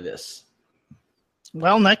getting out of this?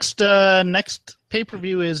 Well, next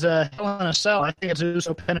pay-per-view is Hell in a Cell. I think it's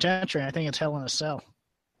Uso Penitentiary. I think it's Hell in a Cell.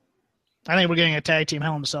 I think we're getting a tag team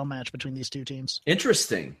Hell in a Cell match between these two teams.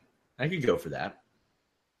 Interesting. I could go for that.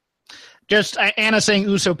 Just Anna saying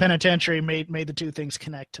Uso Penitentiary made the two things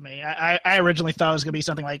connect to me. I originally thought it was going to be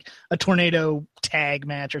something like a tornado tag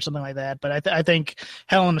match or something like that, but I think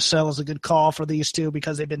Hell in a Cell is a good call for these two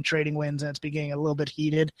because they've been trading wins and it's been getting a little bit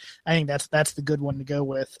heated. I think that's the good one to go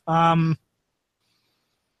with.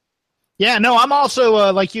 Yeah, no, I'm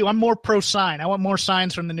also like you. I'm more pro sign. I want more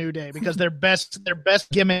signs from the New Day because their best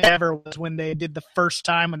gimmick ever was when they did the first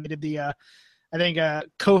time when they did the I think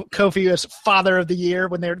Kofi was Father of the Year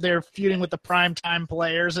when they're feuding with the primetime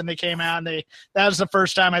players and they came out and that was the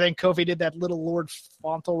first time I think Kofi did that little Lord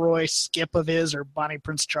Fauntleroy skip of his or Bonnie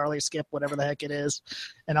Prince Charlie skip, whatever the heck it is,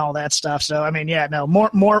 and all that stuff. So I mean, yeah, no,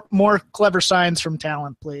 more clever signs from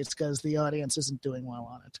talent, please, because the audience isn't doing well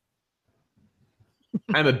on it.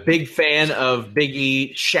 I'm a big fan of Big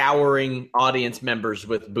E showering audience members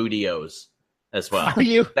with bootios as well. Are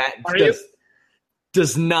you? That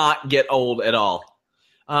does not get old at all.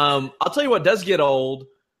 I'll tell you what does get old.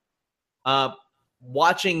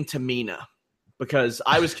 Watching Tamina, because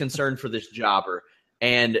I was concerned for this jobber,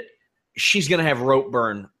 and she's going to have rope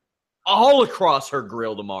burn all across her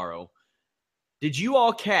grill tomorrow. Did you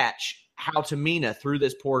all catch how Tamina threw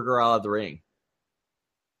this poor girl out of the ring?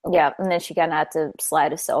 Yeah, and then she kind of had to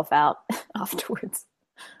slide herself out afterwards.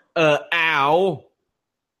 Ow.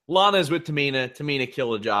 Lana's with Tamina. Tamina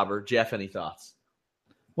killed a jobber. Jeff, any thoughts?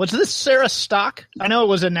 Was this Sarah Stock? I know it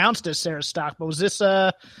was announced as Sarah Stock, but was this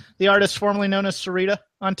the artist formerly known as Sarita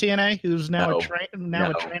on TNA, who's now a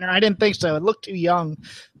trainer? I didn't think so. It looked too young,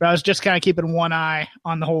 but I was just kind of keeping one eye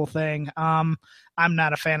on the whole thing. I'm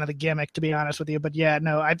not a fan of the gimmick, to be honest with you, but yeah,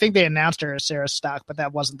 no, I think they announced her as Sarah Stock, but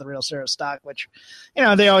that wasn't the real Sarah Stock, which,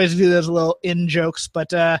 they always do those little in jokes,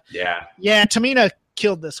 but yeah, Tamina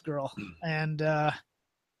killed this girl, and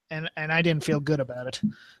I didn't feel good about it.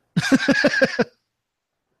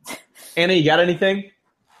 Anna, you got anything?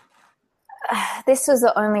 This was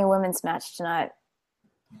the only women's match tonight.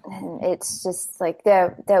 And it's just like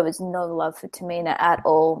there was no love for Tamina at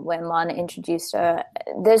all when Lana introduced her.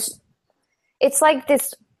 It's like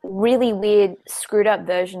this really weird, screwed up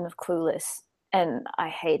version of Clueless, and I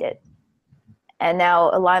hate it. And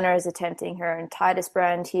now Alana is attempting her own Titus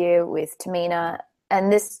brand here with Tamina.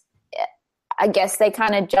 And this, I guess they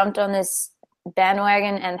kind of jumped on this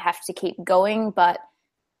bandwagon and have to keep going, but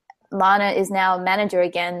Lana is now a manager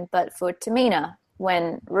again, but for Tamina,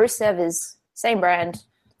 when Rusev is same brand,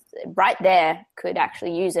 right there, could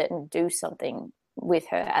actually use it and do something with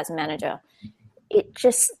her as manager. It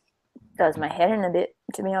just does my head in a bit,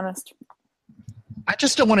 to be honest. I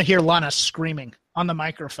just don't want to hear Lana screaming on the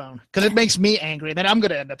microphone because it makes me angry. Then I'm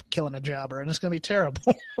going to end up killing a jobber, and it's going to be terrible.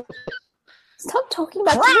 Stop talking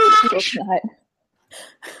about Crash!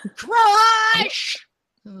 Crash!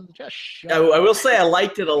 I will say I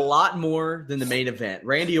liked it a lot more than the main event.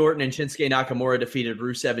 Randy Orton and Shinsuke Nakamura defeated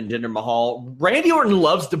Rusev and Jinder Mahal. Randy Orton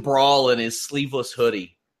loves to brawl in his sleeveless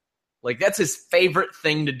hoodie. Like, that's his favorite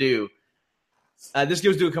thing to do. This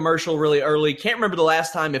goes to a commercial really early. Can't remember the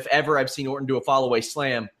last time, if ever, I've seen Orton do a fall-away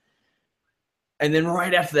slam. And then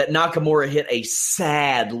right after that, Nakamura hit a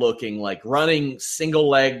sad-looking, like, running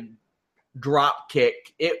single-leg drop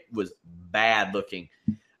kick. It was bad-looking.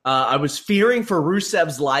 I was fearing for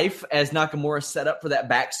Rusev's life as Nakamura set up for that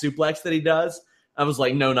back suplex that he does. I was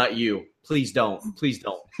like, no, not you. Please don't. Please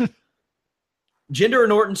don't. Jinder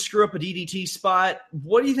and Orton screw up a DDT spot.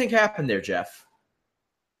 What do you think happened there, Jeff?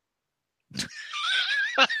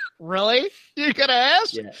 Really? You're going to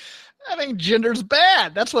ask? Yeah. I think Jinder's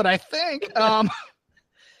bad. That's what I think. I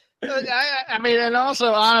mean, and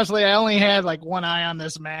also, honestly, I only had like one eye on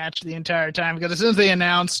this match the entire time because as soon as they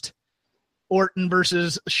announced Orton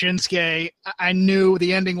versus Shinsuke, I knew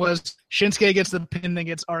the ending was Shinsuke gets the pin and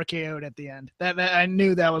gets RKO'd at the end. That I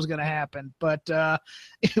knew that was going to happen. But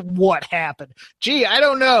what happened? Gee, I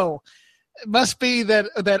don't know. It must be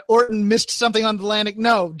that Orton missed something on the landing.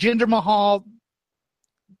 No, Jinder Mahal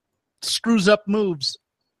screws up moves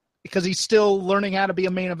because he's still learning how to be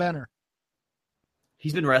a main eventer.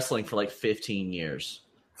 He's been wrestling for like 15 years.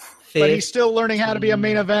 But he's still learning how to be a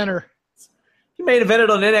main eventer. He main evented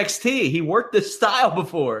on NXT. He worked this style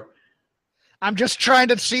before. I'm just trying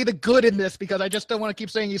to see the good in this because I just don't want to keep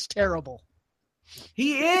saying he's terrible.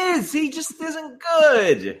 He is. He just isn't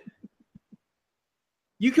good.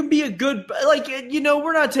 You can be a good, like,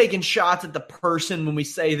 we're not taking shots at the person when we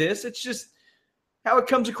say this. It's just how it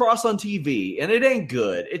comes across on TV, and it ain't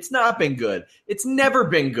good. It's not been good. It's never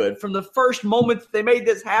been good. From the first moment that they made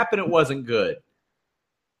this happen, it wasn't good.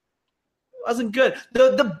 Wasn't good.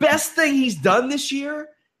 The best thing he's done this year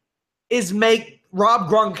is make Rob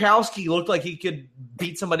Gronkowski look like he could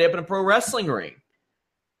beat somebody up in a pro wrestling ring.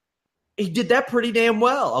 He did that pretty damn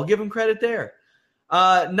well. I'll give him credit there.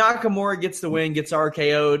 Nakamura gets the win, gets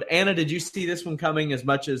RKO'd. Anna, did you see this one coming as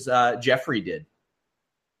much as Jeffrey did?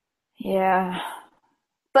 Yeah.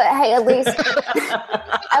 But hey, at least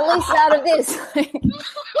out of this.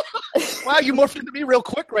 Wow, you morphed into me real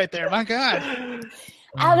quick right there. My God.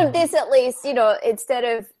 Out of this, at least, instead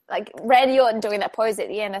of like Randy Orton doing that pose at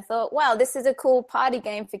the end, I thought, wow, this is a cool party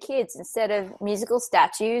game for kids. Instead of musical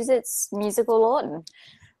statues, it's musical Orton.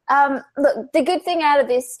 Look, the good thing out of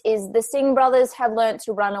this is the Singh brothers have learned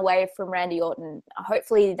to run away from Randy Orton.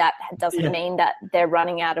 Hopefully that doesn't mean that they're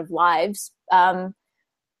running out of lives, but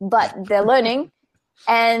they're learning.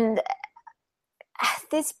 And at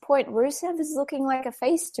this point, Rusev is looking like a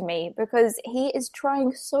face to me because he is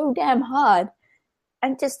trying so damn hard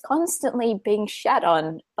and just constantly being shat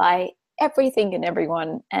on by everything and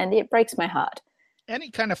everyone, and it breaks my heart. Any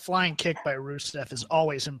kind of flying kick by Rusev is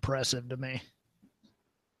always impressive to me.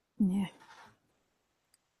 Yeah.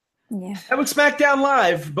 That was SmackDown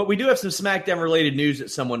Live, but we do have some SmackDown-related news that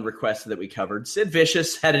someone requested that we covered. Sid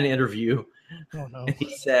Vicious had an interview. Oh, no. And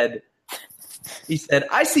he said,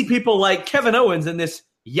 I see people like Kevin Owens and this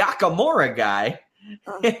Yakamura guy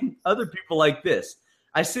and other people like this.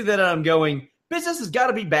 I see that and I'm going, business has got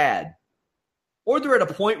to be bad. Or they're at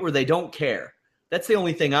a point where they don't care. That's the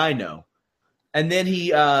only thing I know. And then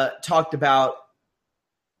he talked about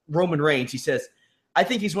Roman Reigns. He says, I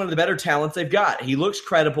think he's one of the better talents they've got. He looks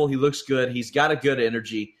credible. He looks good. He's got a good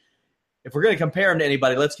energy. If we're going to compare him to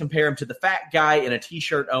anybody, let's compare him to the fat guy in a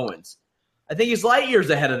T-shirt Owens. I think he's light years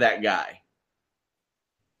ahead of that guy.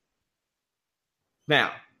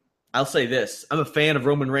 Now, I'll say this. I'm a fan of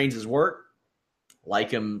Roman Reigns' work.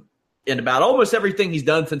 Like him in about almost everything he's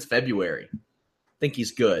done since February. I think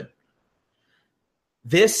he's good.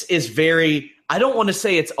 This is very, I don't want to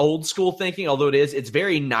say it's old school thinking, although it is. It's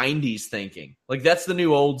very 90s thinking. Like, that's the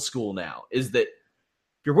new old school now, is that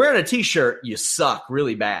if you're wearing a T-shirt, you suck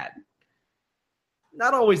really bad.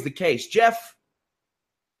 Not always the case. Jeff,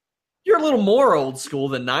 you're a little more old school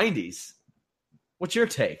than 90s. What's your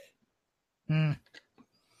take?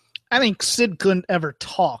 I think Sid couldn't ever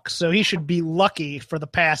talk, so he should be lucky for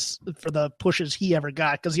the pushes he ever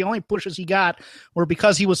got, because the only pushes he got were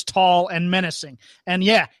because he was tall and menacing. And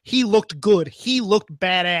yeah, he looked good. He looked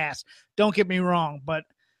badass. Don't get me wrong, but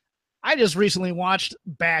I just recently watched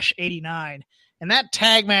Bash 89, and that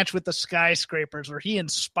tag match with the Skyscrapers where he and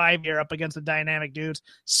Spivey are up against the Dynamic Dudes,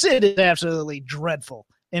 Sid is absolutely dreadful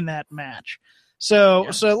in that match. So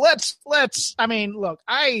let's I mean, look,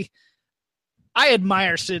 I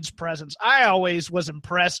admire Sid's presence. I always was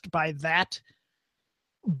impressed by that.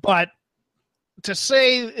 But to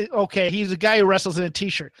say, okay, he's a guy who wrestles in a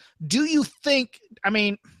T-shirt. Do you think, I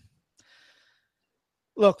mean,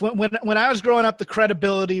 look, when I was growing up, the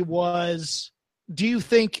credibility was, do you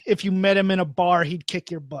think if you met him in a bar, he'd kick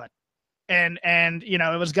your butt? And you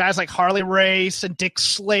know, it was guys like Harley Race and Dick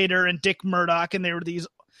Slater and Dick Murdoch, and they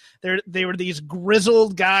were these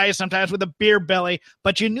grizzled guys, sometimes with a beer belly,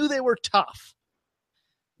 but you knew they were tough.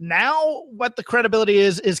 Now, what the credibility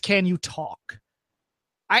is can you talk?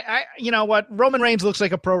 I you know what? Roman Reigns looks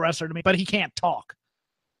like a pro wrestler to me, but he can't talk.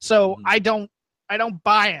 So I don't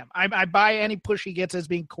buy him. I buy any push he gets as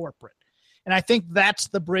being corporate. And I think that's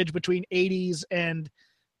the bridge between 80s and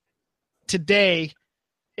today.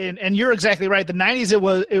 And you're exactly right. The 90s,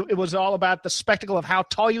 it was all about the spectacle of how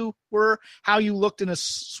tall you were, how you looked in a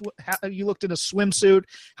swimsuit,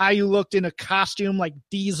 how you looked in a costume like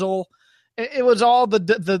Diesel. It was all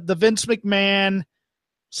the Vince McMahon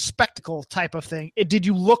spectacle type of thing. Did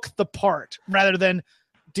you look the part rather than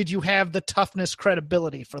did you have the toughness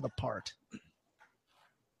credibility for the part?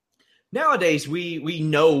 Nowadays, we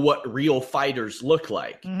know what real fighters look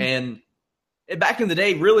like. Mm-hmm. And back in the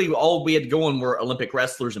day, really all we had going were Olympic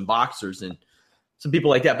wrestlers and boxers and some people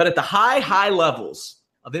like that. But at the high levels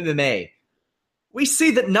of MMA, we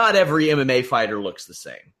see that not every MMA fighter looks the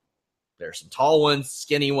same. There are some tall ones,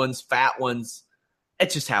 skinny ones, fat ones.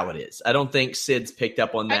 It's just how it is. I don't think Sid's picked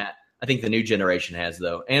up on that. I think the new generation has,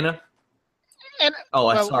 though. Anna?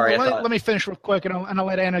 Sorry. Let me finish real quick, and I'll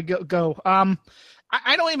let Anna go.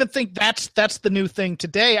 I don't even think that's the new thing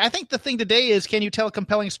today. I think the thing today is, can you tell a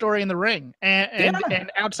compelling story in the ring and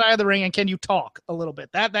outside of the ring, and can you talk a little bit?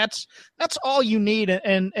 That's all you need.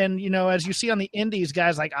 And you know, as you see on the indies,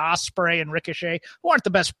 guys like Ospreay and Ricochet, who aren't the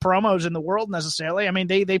best promos in the world necessarily. I mean,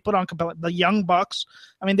 they put on the Young Bucks.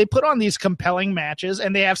 I mean, they put on these compelling matches,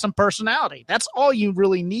 and they have some personality. That's all you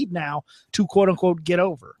really need now to quote unquote get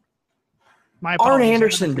over. Arn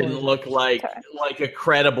Anderson didn't look like a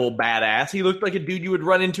credible badass. He looked like a dude you would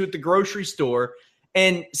run into at the grocery store,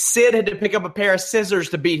 and Sid had to pick up a pair of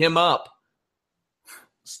scissors to beat him up.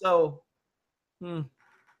 So,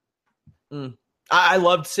 I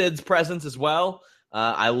loved Sid's presence as well.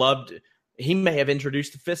 He may have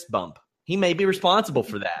introduced the fist bump. He may be responsible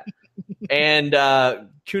for that. And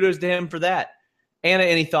kudos to him for that. Anna,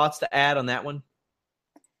 any thoughts to add on that one?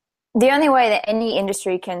 The only way that any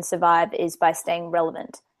industry can survive is by staying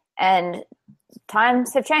relevant. And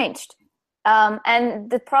times have changed. And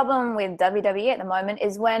the problem with WWE at the moment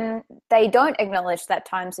is when they don't acknowledge that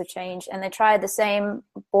times have changed and they try the same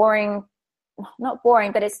boring, not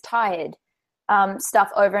boring, but it's tired stuff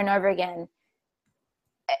over and over again.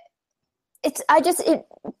 It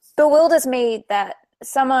bewilders me that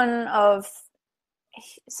someone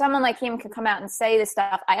like him can come out and say this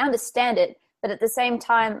stuff. I understand it. But at the same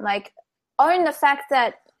time, like, own the fact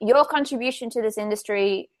that your contribution to this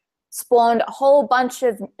industry spawned a whole bunch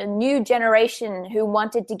of a new generation who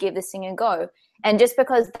wanted to give this thing a go. And just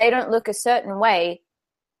because they don't look a certain way,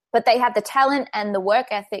 but they have the talent and the work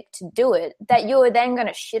ethic to do it, that you're then going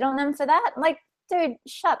to shit on them for that? Like, dude,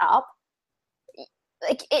 shut up.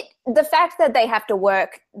 Like, the fact that they have to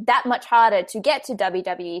work that much harder to get to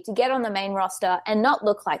WWE, to get on the main roster and not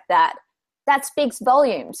look like that speaks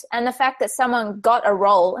volumes. And the fact that someone got a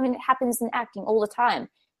role, I mean, it happens in acting all the time.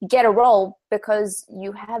 You get a role because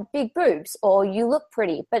you have big boobs or you look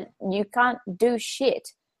pretty, but you can't do shit.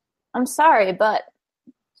 I'm sorry, but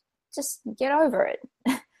just get over it.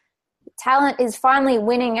 talent is finally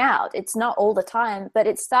winning out. It's not all the time, but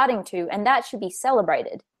it's starting to, and that should be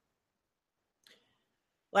celebrated.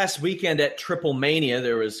 Last weekend at Triple Mania,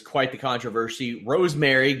 there was quite the controversy.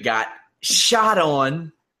 Rosemary got shot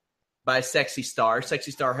on by Sexy Star.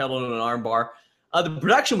 Sexy Star held on an armbar. The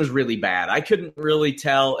production was really bad. I couldn't really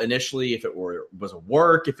tell initially if it was a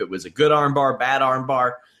work, if it was a good armbar, bad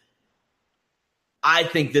armbar. I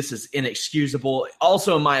think this is inexcusable.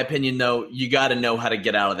 Also, in my opinion, though, you got to know how to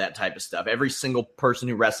get out of that type of stuff. Every single person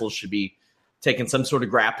who wrestles should be taking some sort of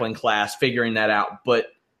grappling class, figuring that out. But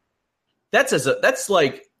that's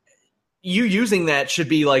like you using that should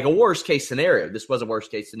be like a worst case scenario. This was a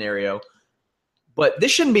worst case scenario. But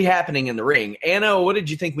this shouldn't be happening in the ring. Anna, what did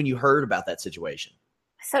you think when you heard about that situation?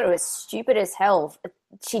 I thought it was stupid as hell.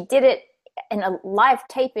 She did it in a live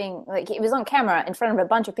taping. Like, it was on camera in front of a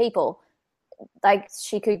bunch of people. Like,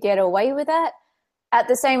 she could get away with that. At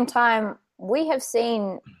the same time, we have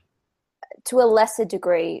seen, to a lesser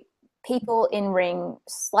degree, people in ring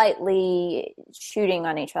slightly shooting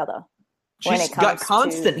on each other. She's got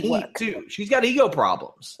constant heat, too. She's got ego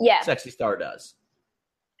problems. Yeah. Sexy Star does.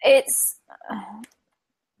 The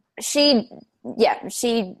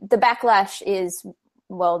backlash is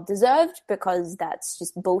well deserved because that's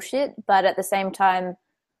just bullshit. But at the same time,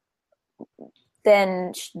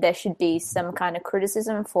 then there should be some kind of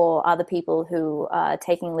criticism for other people who are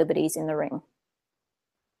taking liberties in the ring.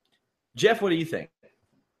 Jeff, what do you think?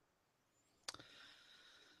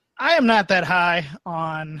 I am not that high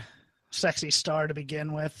on Sexy Star to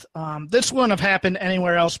begin with. This wouldn't have happened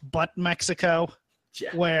anywhere else but Mexico,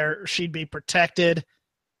 where she'd be protected.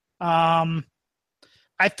 I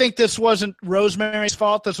think this wasn't Rosemary's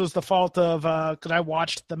fault. This was the fault of, because I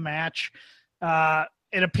watched the match.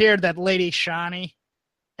 It appeared that Lady Shani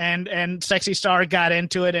and Sexy Star got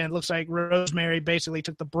into it, and it looks like Rosemary basically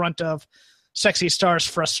took the brunt of Sexy Star's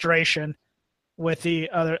frustration with the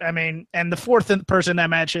other. I mean, and the fourth person in that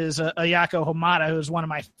match is Ayako Hamada, who's one of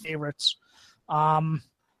my favorites.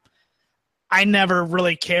 I never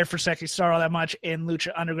really cared for Sexy Star all that much in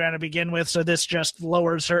Lucha Underground to begin with, so this just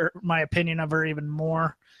lowers my opinion of her even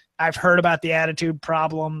more. I've heard about the attitude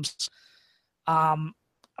problems.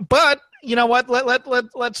 But you know what?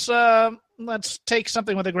 Let's take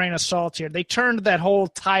something with a grain of salt here. They turned that whole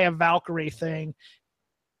Taya Valkyrie thing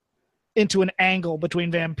into an angle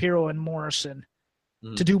between Vampiro and Morrison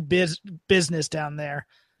to do business down there.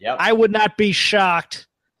 Yep. I would not be shocked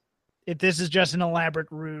if this is just an elaborate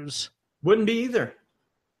ruse. Wouldn't be either.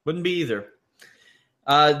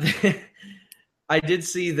 I did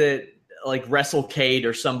see that, like, WrestleCade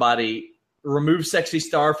or somebody removed Sexy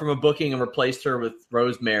Star from a booking and replaced her with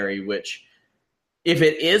Rosemary, which, if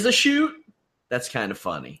it is a shoot, that's kind of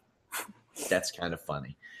funny.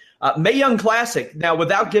 Mae Young Classic. Now,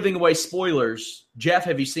 without giving away spoilers, Jeff,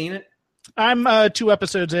 have you seen it? I'm 2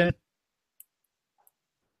 episodes in.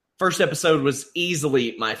 First episode was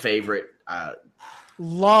easily my favorite.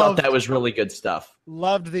 Thought that was really good stuff.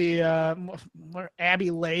 Loved the Abby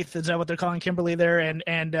Lath, is that what they're calling Kimberly there, and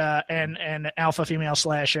alpha female /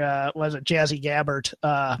 was it Jazzy Gabbert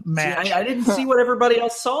match. See, I didn't see what everybody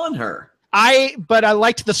else saw in her. But I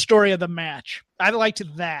liked the story of the match. I liked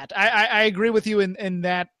that. I agree with you in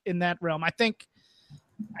that realm. I think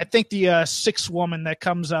the sixth woman that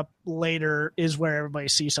comes up later is where everybody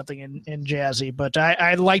sees something in Jazzy. But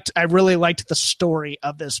I really liked the story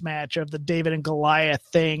of this match, of the David and Goliath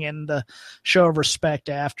thing and the show of respect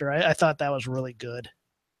after. I thought that was really good.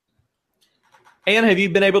 Anne, have you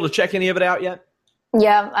been able to check any of it out yet?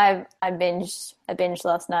 Yeah, I binged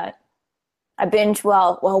last night. I binged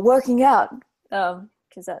while working out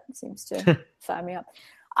because that seems to fire me up.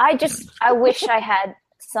 I wish I had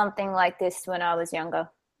something like this when I was younger.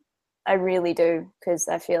 I really do, because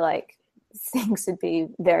I feel like things would be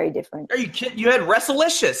very different. Are you kidding? You had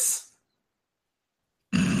Wrestlelicious.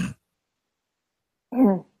 I'm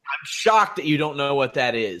shocked that you don't know what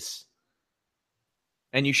that is.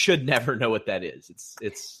 And you should never know what that is.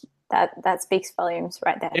 It's that speaks volumes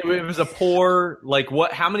right there. It was a poor, like,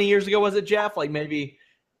 what? How many years ago was it, Jeff? Like maybe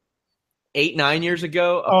 8-9 years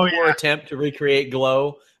ago. A poor attempt to recreate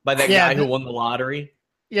Glow by that guy who won the lottery.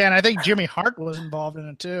 Yeah, and I think Jimmy Hart was involved in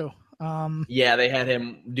it too. Yeah, they had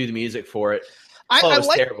him do the music for it. It was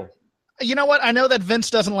terrible. You know what? I know that Vince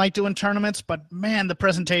doesn't like doing tournaments, but man, the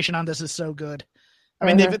presentation on this is so good.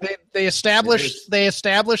 I mean, they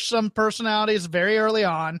established some personalities very early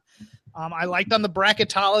on. I liked on the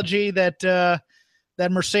bracketology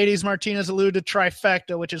that Mercedes Martinez alluded to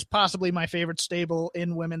Trifecta, which is possibly my favorite stable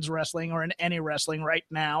in women's wrestling or in any wrestling right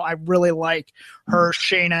now. I really like her,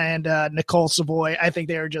 Shayna, and Nicole Savoy. I think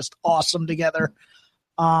they are just awesome together.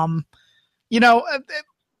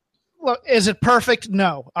 Look, is it perfect?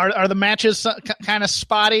 No. Are the matches kind of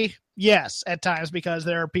spotty? Yes, at times, because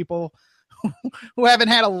there are people who haven't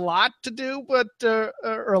had a lot to do, but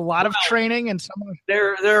or a lot of training, and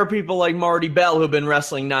there are people like Marty Bell who've been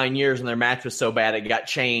wrestling 9 years, and their match was so bad it got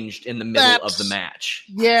changed in the middle of the match.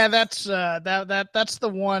 Yeah, that's that's the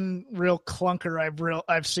one real clunker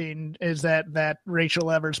I've seen is that Rachel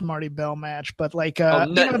Evers Marty Bell match. But like,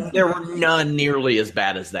 there were none nearly as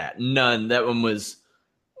bad as that. None. That one was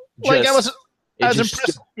just, like I was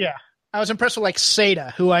impressed. Yeah. I was impressed with like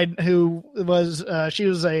Seda, who was she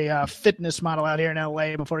was a fitness model out here in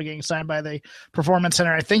LA before getting signed by the Performance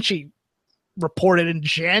Center. I think she reported in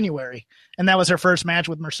January, and that was her first match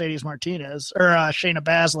with Mercedes Martinez or Shayna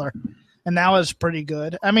Baszler, and that was pretty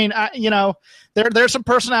good. I mean, there's some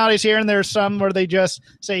personalities here, and there's some where they just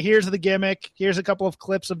say, "Here's the gimmick. Here's a couple of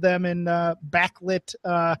clips of them in backlit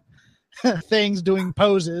things doing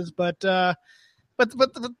poses," But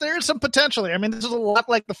there's some potential here. I mean, this is a lot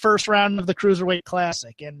like the first round of the Cruiserweight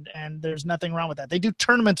Classic, and there's nothing wrong with that. They do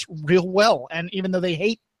tournaments real well, and even though they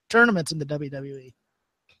hate tournaments in the WWE.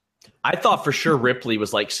 I thought for sure Ripley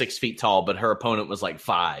was like 6 feet tall, but her opponent was like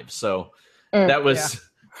 5. So that was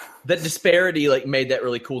that disparity like made that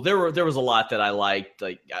really cool. There was a lot that I liked.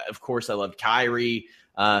 Like, of course, I loved Kyrie.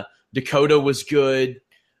 Dakota was good.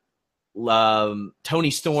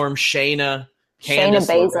 Toni Storm, Shayna. Shayna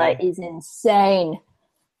Baszler is insane.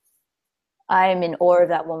 I am in awe of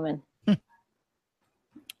that woman.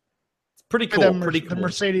 Pretty cool. Pretty cool. The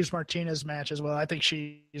Mercedes Martinez match as well. I think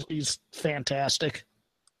she's fantastic.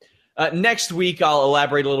 Next week, I'll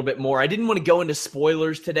elaborate a little bit more. I didn't want to go into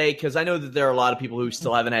spoilers today because I know that there are a lot of people who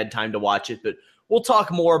still haven't had time to watch it, but we'll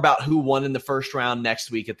talk more about who won in the first round next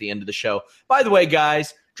week at the end of the show. By the way,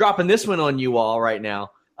 guys, dropping this one on you all right now.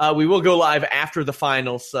 We will go live after the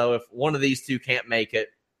finals, so if one of these two can't make it,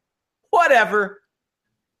 whatever.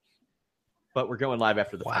 But we're going live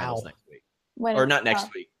after the finals next week. Not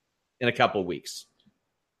next week, in a couple of weeks.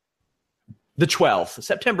 The 12th,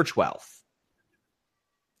 September 12th.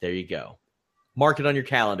 There you go. Mark it on your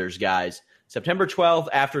calendars, guys. September 12th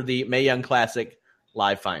after the Mae Young Classic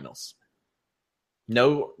live finals.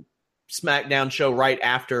 No SmackDown show right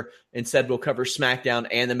after. Instead, we'll cover SmackDown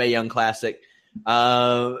and the Mae Young Classic.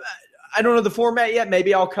 I don't know the format yet.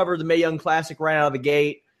 Maybe I'll cover the Mae Young Classic right out of the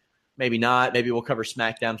gate. Maybe not. Maybe we'll cover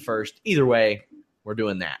SmackDown first. Either way, we're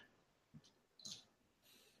doing that.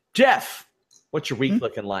 Jeff, what's your week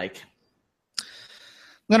looking like?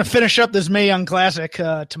 I'm going to finish up this Mae Young Classic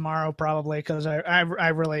tomorrow probably because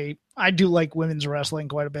I do like women's wrestling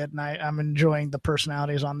quite a bit, and I'm enjoying the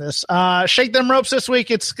personalities on this. Shake Them Ropes this week.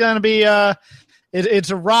 It's going to be it's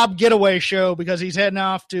a Rob Getaway show because he's heading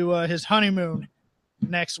off to his honeymoon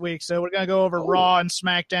next week. So we're going to go over Raw and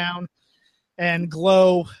SmackDown and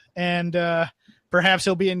Glow, and perhaps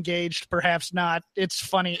he'll be engaged, perhaps not. It's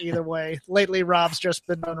funny either way. Lately, Rob's just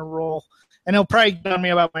been on a roll, and he'll probably get on me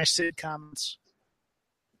about my sitcoms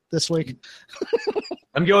this week.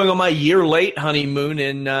 I'm going on my year-late honeymoon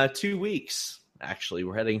in 2 weeks. Actually,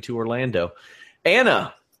 we're heading to Orlando.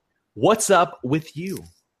 Anna, what's up with you?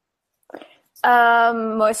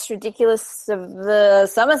 Most ridiculous of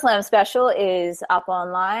the SummerSlam special is up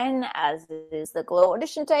online, as is the Glow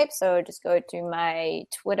audition tape. So just go to my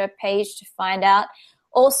Twitter page to find out.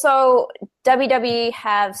 Also, WWE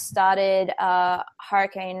have started a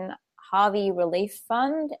Hurricane Harvey Relief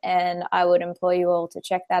Fund, and I would implore you all to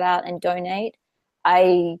check that out and donate.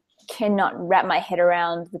 I cannot wrap my head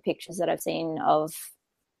around the pictures that I've seen of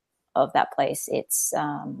that place. It's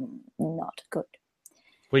not good.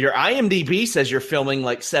 Well, your IMDb says you're filming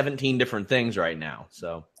like 17 different things right now.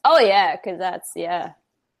 So. Oh yeah, because that's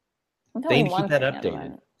I'm they need to keep that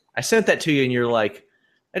updated. I sent that to you, and you're like,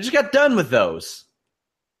 I just got done with those.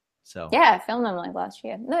 So. Yeah, I filmed them like last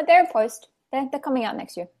year. No, they're post. They're coming out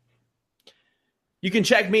next year. You can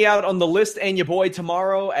check me out on The List and your boy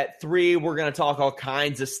tomorrow at 3. We're going to talk all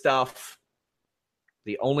kinds of stuff.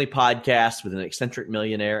 The only podcast with an eccentric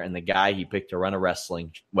millionaire and the guy he picked to run a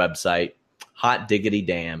wrestling website. Hot diggity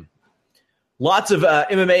damn. Lots of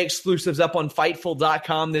MMA exclusives up on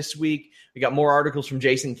Fightful.com this week. We got more articles from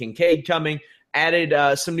Jason Kincaid coming.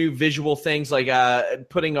 Added some new visual things like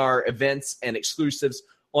putting our events and exclusives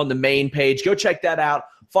on the main page. Go check that out.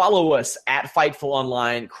 Follow us at Fightful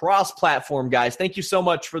Online. Cross-platform, guys. Thank you so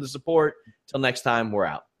much for the support. Till next time, we're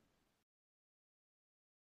out.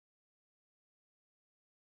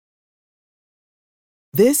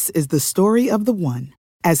 This is the story of the one.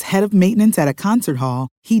 As head of maintenance at a concert hall,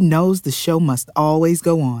 he knows the show must always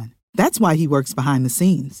go on. That's why he works behind the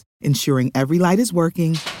scenes, ensuring every light is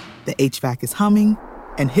working, the HVAC is humming,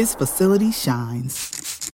 and his facility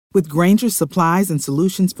shines. With Granger's supplies and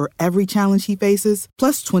solutions for every challenge he faces,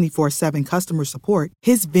 plus 24/7 customer support,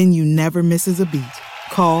 his venue never misses a beat.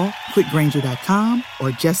 Call quickgranger.com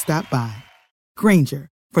or just stop by. Granger,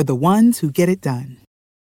 for the ones who get it done.